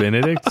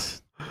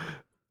 Benedict?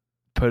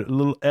 Put a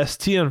little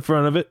ST in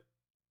front of it.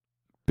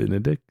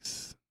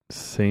 Benedict?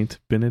 Saint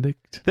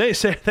Benedict? They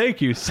say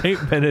thank you,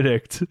 Saint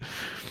Benedict.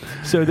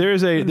 So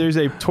there's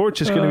a torch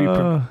that's going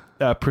to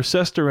be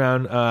processed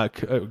around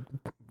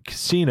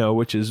Cassino,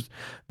 which is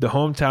the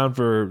hometown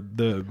for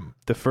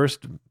the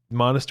first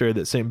monastery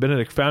that Saint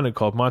Benedict founded,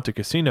 called Monte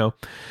Cassino.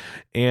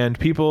 And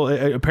people,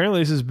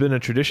 apparently this has been a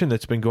tradition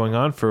that's been going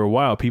on for a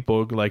while.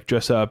 People like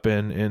dress up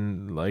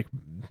in like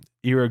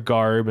era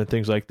garb and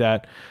things like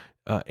that,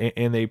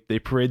 and they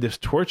parade this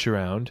torch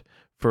around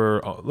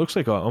for looks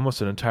like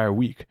almost an entire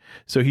week.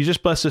 So he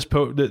just blessed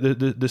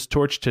this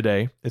torch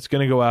today. It's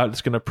going to go out.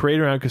 It's going to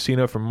parade around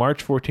Cassino from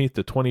March 14th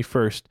to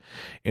 21st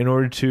in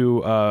order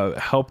to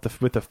help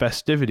with the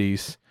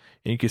festivities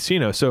in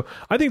Cassino. So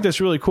I think that's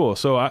really cool.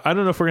 So I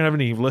don't know if we're going to have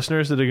any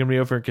listeners that are going to be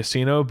over in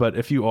Cassino, but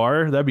if you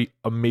are, that'd be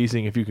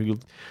amazing if you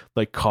could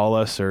like call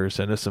us or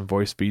send us some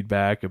voice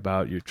feedback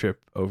about your trip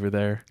over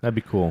there. That'd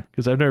be cool.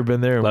 Because I've never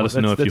been there. Let us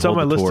know if you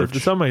hold the torch.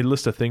 It's on my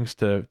list of things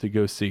to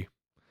go see.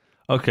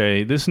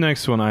 Okay, this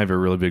next one I have a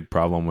really big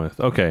problem with.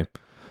 Okay.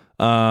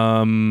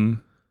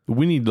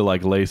 We need to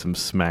like lay some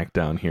smack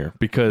down here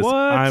because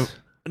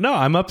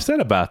I'm upset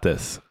about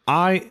this.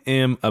 I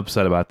am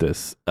upset about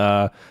this.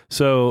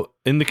 So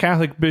in the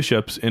Catholic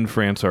bishops in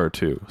France are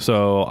too.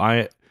 So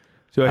I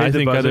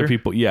think other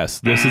people. Yes,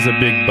 this is a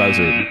big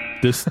buzzer.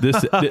 This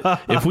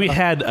if we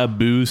had a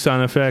boo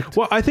sound effect.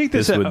 Well, I think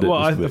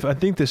I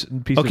think this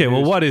piece. Okay, of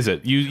news, well, what is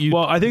it?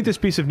 Well, I think this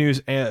piece of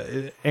news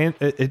and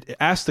it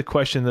asks the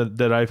question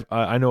that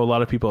I know a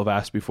lot of people have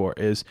asked before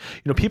is,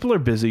 people are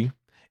busy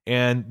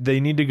and they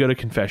need to go to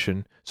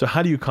confession. So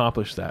how do you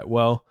accomplish that?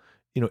 Well,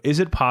 is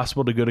it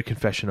possible to go to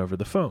confession over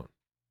the phone?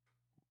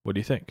 What do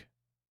you think?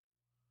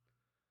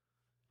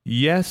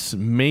 Yes,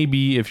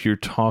 maybe if you're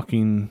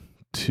talking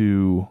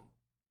to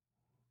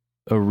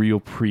a real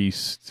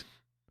priest.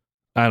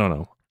 I don't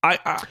know. I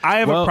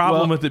have a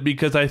problem with it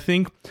because I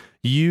think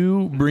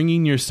you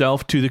bringing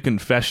yourself to the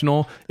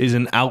confessional is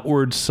an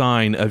outward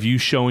sign of you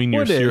showing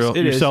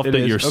yourself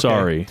that you're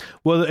sorry.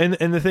 Well,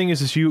 and the thing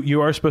is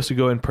you are supposed to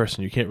go in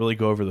person. You can't really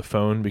go over the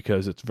phone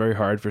because it's very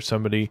hard for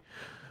somebody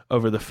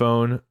over the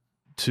phone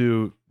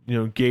to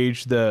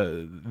gauge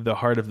the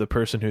heart of the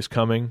person who's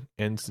coming,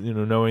 and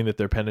knowing that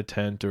they're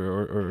penitent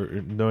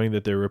or knowing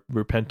that they're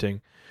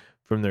repenting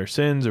from their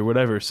sins or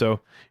whatever.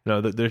 So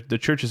the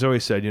church has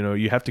always said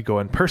you have to go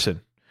in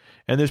person,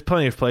 and there's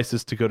plenty of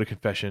places to go to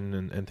confession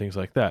and things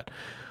like that.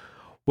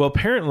 Well,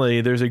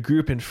 apparently there's a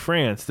group in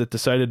France that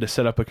decided to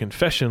set up a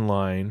confession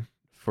line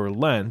for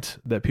Lent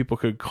that people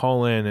could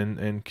call in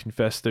and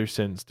confess their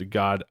sins to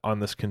God on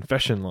this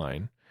confession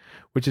line,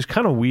 which is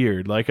kind of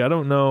weird. Like, I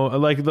don't know,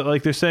 like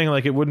they're saying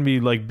like it wouldn't be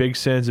like big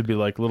sins, it'd be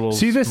like little.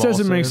 See, this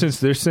doesn't make sins. sense.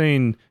 They're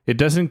saying it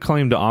doesn't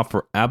claim to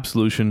offer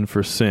absolution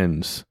for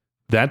sins.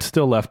 That's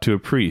still left to a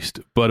priest.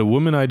 But a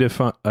woman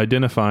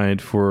identified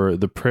for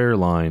the prayer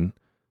line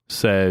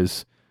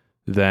says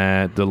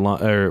that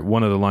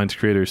one of the line's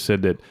creators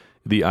said that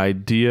the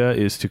idea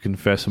is to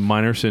confess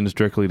minor sins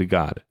directly to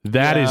God.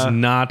 That is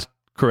not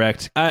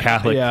correct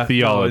Catholic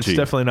theology. No, it's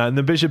definitely not. And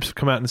the bishops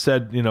come out and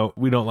said,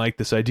 we don't like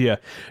this idea.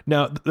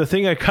 Now, the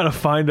thing I kind of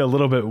find a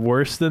little bit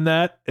worse than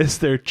that is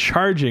they're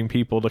charging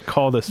people to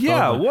call this phone.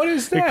 Yeah, what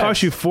is that? It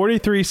costs you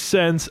 43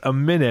 cents a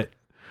minute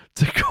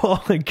to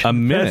call and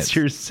confess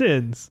your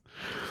sins.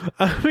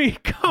 I mean,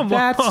 come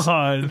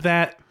on.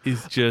 That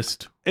is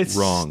just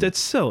wrong. It's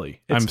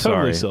silly. It's I'm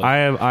totally sorry. silly.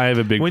 I have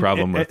a big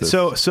problem with this.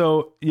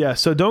 So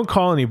don't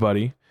call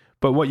anybody.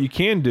 But what you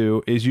can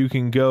do is you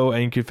can go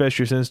and confess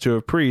your sins to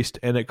a priest,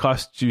 and it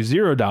costs you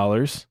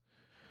 $0,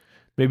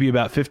 maybe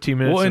about 15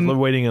 minutes of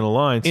waiting in a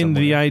line somewhere. In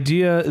the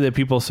idea that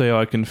people say,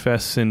 I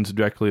confess sins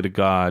directly to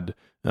God,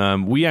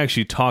 we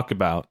actually talk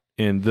about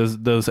in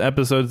those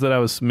episodes that I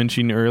was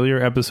mentioning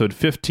earlier, episode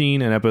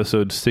 15 and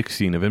episode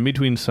 16 of In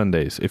Between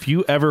Sundays. If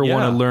you ever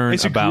want to learn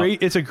it's a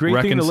great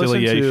thing to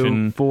listen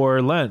to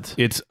for Lent.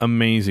 It's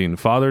amazing.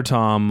 Father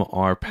Tom,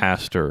 our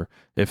pastor,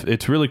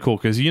 it's really cool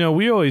because,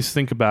 we always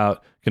think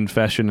about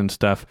confession and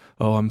stuff.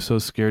 Oh, I'm so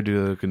scared to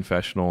do the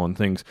confessional and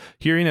things.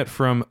 Hearing it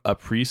from a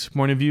priest's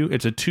point of view,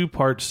 it's a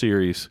 2-part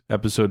series,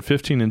 episode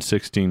 15 and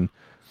 16,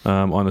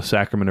 on the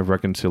sacrament of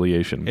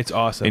reconciliation. It's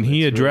awesome. And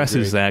he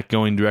addresses that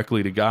going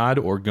directly to God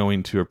or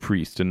going to a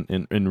priest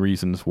and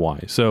reasons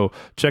why. So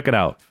check it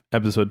out.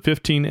 Episode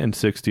 15 and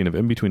 16 of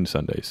In Between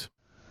Sundays.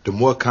 The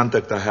more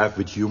contact I have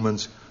with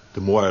humans,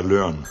 the more I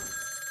learn.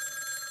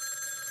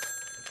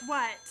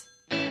 What?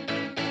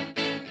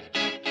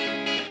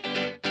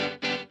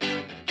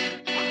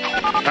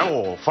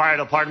 Hello, fire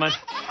department.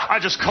 I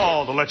just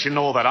called to let you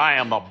know that I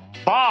am the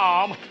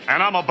bomb,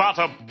 and I'm about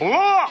to blow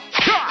up.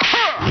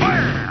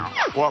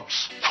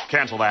 Whoops.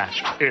 Cancel that.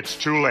 It's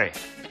too late.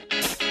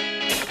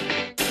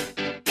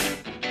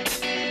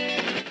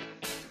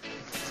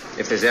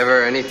 If there's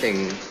ever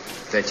anything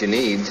that you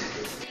need,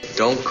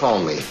 don't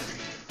call me.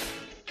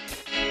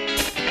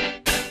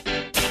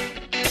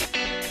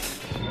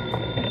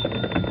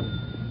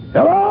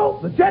 Hello?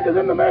 The check is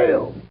in the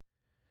mail.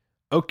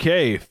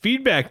 Okay,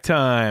 feedback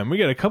time. We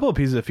got a couple of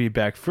pieces of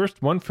feedback.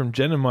 First one from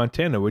Jen in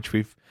Montana, which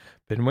we've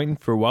been waiting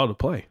for a while to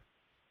play.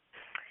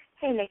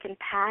 Hey, Nick and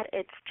Pat.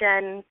 It's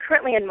Jen,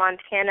 currently in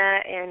Montana,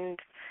 and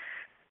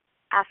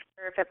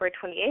after February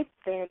 28th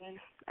in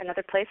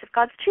another place of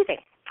God's choosing.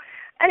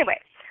 Anyway,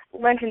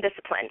 Lenten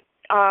discipline.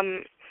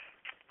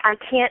 I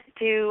can't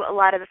do a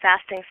lot of the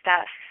fasting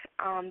stuff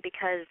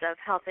because of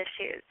health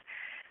issues.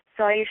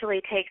 So I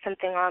usually take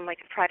something on like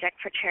a project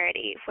for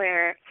charity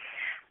where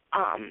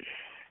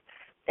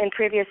in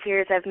previous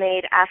years I've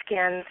made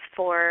Afghans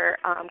for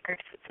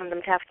groups that send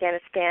them to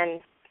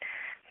Afghanistan.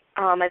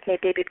 I've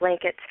made baby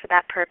blankets for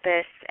that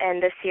purpose,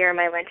 and this year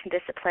my Lenten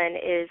discipline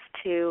is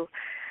to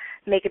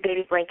make a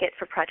baby blanket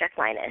for Project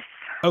Linus.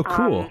 Oh,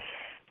 cool.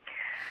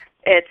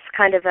 It's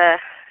kind of a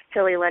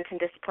silly Lenten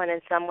discipline in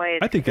some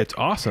ways. I think that's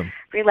awesome.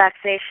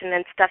 Relaxation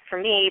and stuff for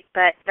me,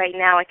 but right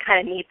now I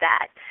kind of need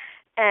that.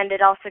 And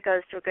it also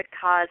goes to a good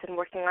cause, and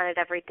working on it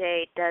every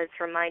day does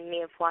remind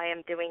me of why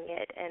I'm doing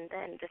it, and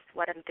then just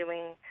what I'm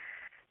doing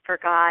for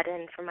God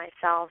and for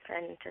myself,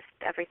 and just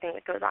everything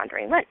that goes on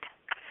during Lent.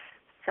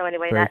 So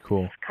anyway, Very that's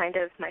cool. kind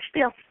of my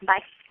spiel.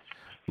 Bye.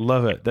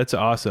 Love it. That's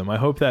awesome. I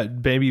hope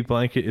that baby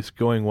blanket is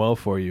going well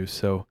for you.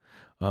 So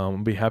I'll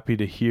be happy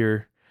to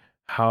hear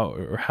how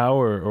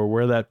or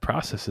where that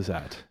process is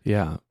at.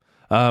 Yeah.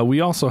 We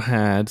also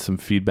had some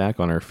feedback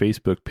on our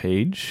Facebook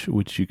page,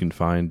 which you can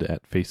find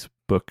at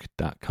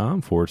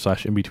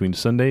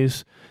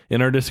facebook.com/InBetweenSundays.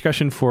 In our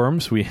discussion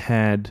forums, we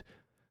had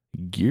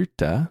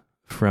Girta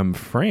from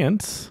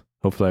France.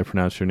 Hopefully I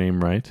pronounced your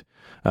name right.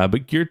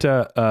 But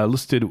Girta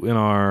listed in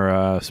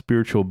our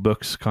spiritual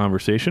books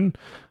conversation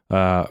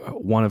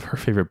one of her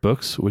favorite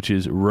books, which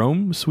is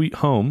Rome, Sweet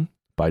Home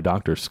by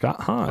Dr.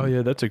 Scott Hahn. Oh,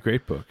 yeah, that's a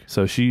great book.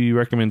 So she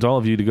recommends all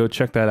of you to go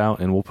check that out,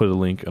 and we'll put a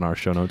link in our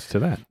show notes to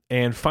that.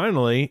 And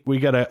finally, we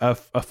got a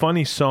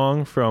funny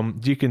song from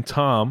Deacon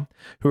Tom,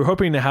 who we're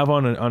hoping to have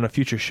on a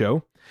future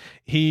show.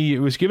 He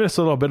was giving us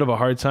a little bit of a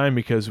hard time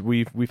because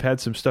we've had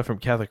some stuff from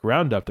Catholic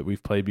Roundup that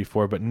we've played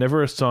before, but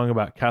never a song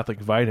about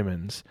Catholic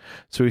vitamins.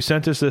 So he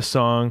sent us this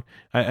song,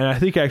 and I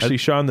think actually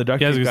Sean the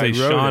Duck. Yeah, I was going to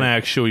say Sean it.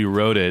 actually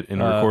wrote it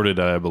and recorded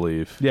it, I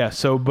believe. Yeah.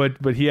 So, but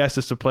he asked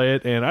us to play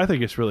it, and I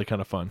think it's really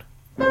kind of fun.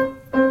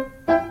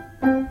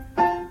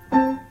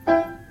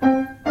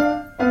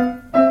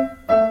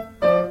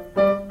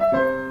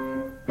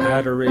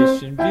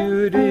 Adoration,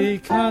 beauty,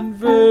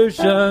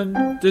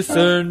 conversion,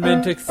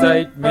 discernment,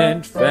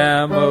 excitement,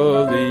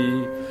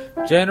 family,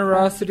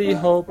 generosity,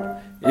 hope,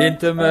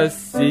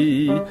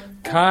 intimacy,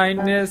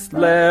 kindness,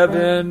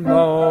 leaven,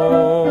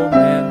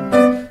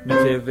 moments,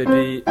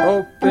 nativity,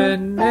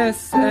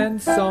 openness, and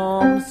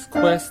psalms,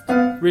 quest,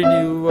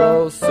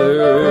 renewal,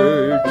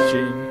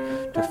 searching.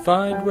 To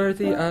find where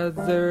the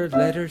other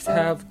letters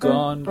have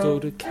gone, go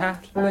to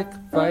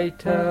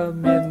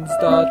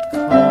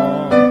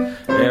CatholicVitamins.com.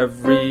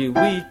 Every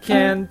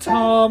weekend,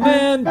 Tom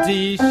and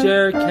Dee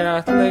share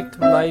Catholic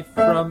life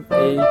from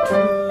A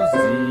to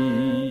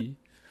Z.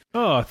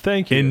 Oh,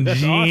 thank you.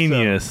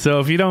 Ingenious. Awesome. So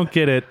if you don't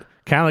get it,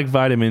 Catholic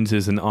Vitamins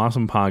is an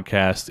awesome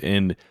podcast,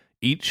 and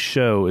each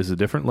show is a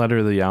different letter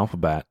of the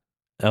alphabet.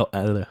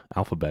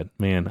 Alphabet.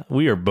 Man,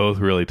 we are both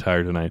really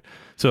tired tonight.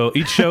 So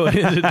each show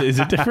is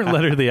a different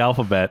letter of the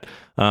alphabet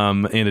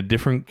and a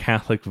different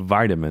Catholic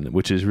vitamin,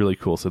 which is really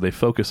cool. So they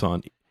focus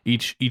on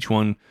each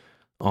one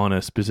on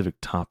a specific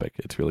topic.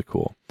 It's really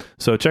cool.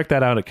 So check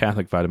that out at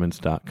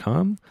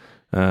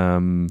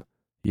CatholicVitamins.com.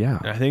 Yeah.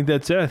 I think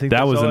that's it. I think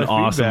that was an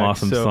feedback.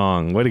 awesome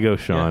song. Way to go,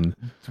 Sean.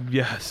 Yeah.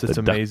 Yes, it's the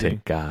amazing.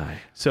 duct tape guy.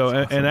 So,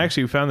 and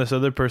actually we found this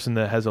other person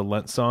that has a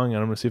Lent song, and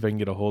I'm going to see if I can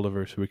get a hold of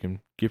her so we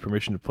can give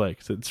permission to play,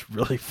 because it's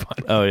really fun.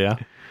 Oh, yeah?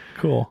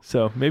 Cool.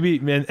 So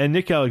maybe, and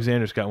Nick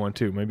Alexander's got one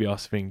too. Maybe I'll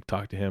see if we can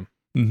talk to him.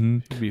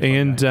 Mm-hmm.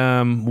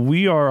 And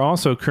we are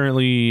also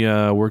currently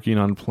working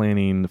on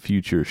planning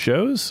future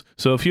shows.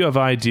 So if you have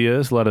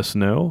ideas, let us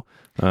know.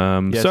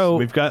 Yes, so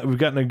we've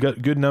gotten a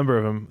good number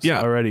of them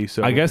already.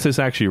 So I guess this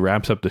actually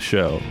wraps up the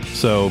show.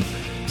 So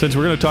since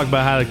we're going to talk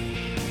about how to,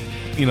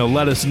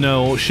 let us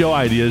know show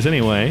ideas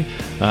anyway.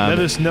 Let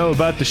us know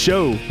about the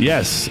show.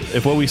 Yes.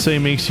 If what we say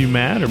makes you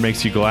mad or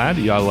makes you glad,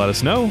 you ought to let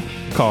us know.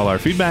 Call our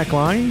feedback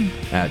line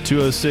at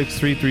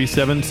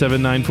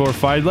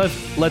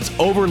 206-337-7945. Let's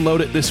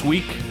overload it this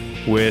week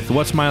with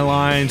What's My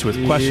Lines,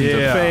 with questions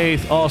of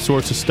faith, all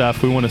sorts of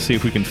stuff. We want to see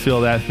if we can fill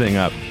that thing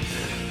up.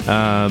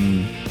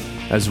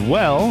 As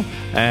well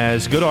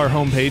as go to our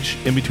homepage,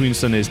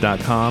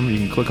 InBetweenSundays.com. You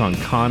can click on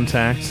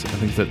Contacts. I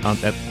think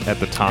that's at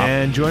the top.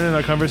 And join in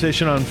our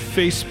conversation on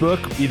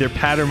Facebook. Either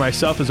Pat or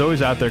myself is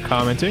always out there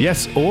commenting.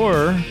 Yes,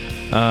 or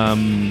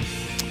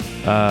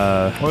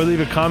leave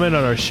a comment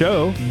on our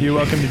show. You're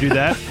welcome to do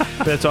that.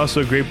 That's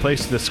also a great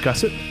place to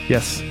discuss it.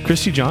 Yes.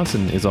 Christy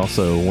Johnson is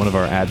also one of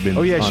our admins.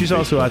 Oh, yeah, she's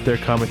also out there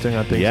commenting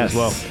on things as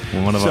well.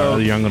 One of our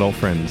other young adult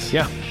friends.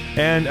 Yeah.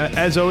 And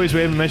as always,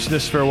 we haven't mentioned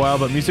this for a while,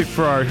 but music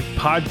for our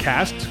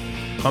podcast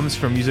comes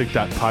from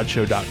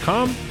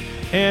music.podshow.com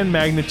and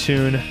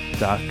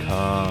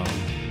magnatune.com.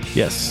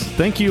 Yes.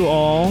 Thank you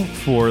all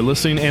for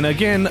listening. And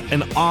again,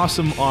 an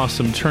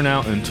awesome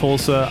turnout in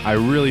Tulsa. I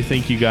really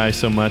thank you guys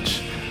so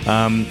much.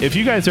 If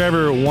you guys are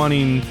ever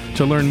wanting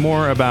to learn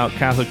more about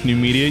Catholic New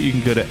Media, you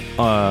can go to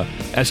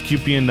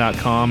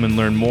sqpn.com and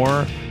learn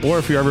more. Or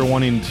if you're ever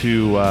wanting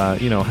to,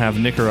 have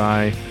Nick or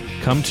I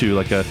come to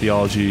like a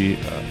theology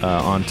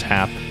on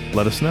tap,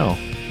 let us know.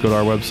 Go to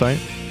our website,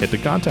 hit the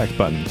contact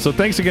button. So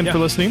thanks again for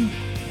listening.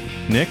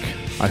 Nick,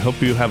 I hope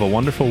you have a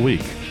wonderful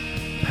week.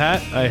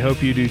 Pat, I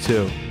hope you do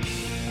too.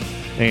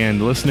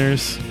 And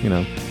listeners,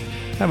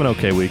 have an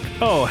okay week.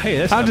 Oh, hey,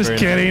 that's I'm just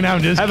kidding.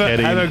 I'm just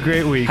kidding. Have a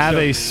great week. Have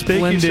a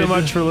splendid, thank you so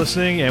much for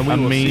listening, and we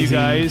will see you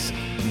guys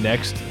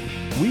next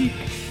week.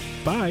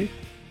 Bye.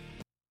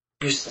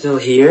 You're still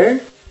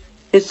here?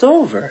 It's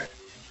over.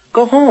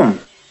 Go home.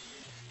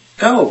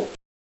 Go.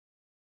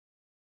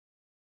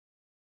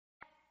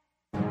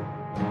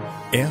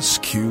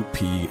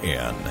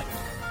 SQPN,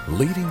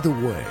 leading the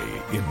way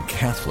in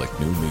Catholic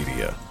New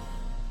Media.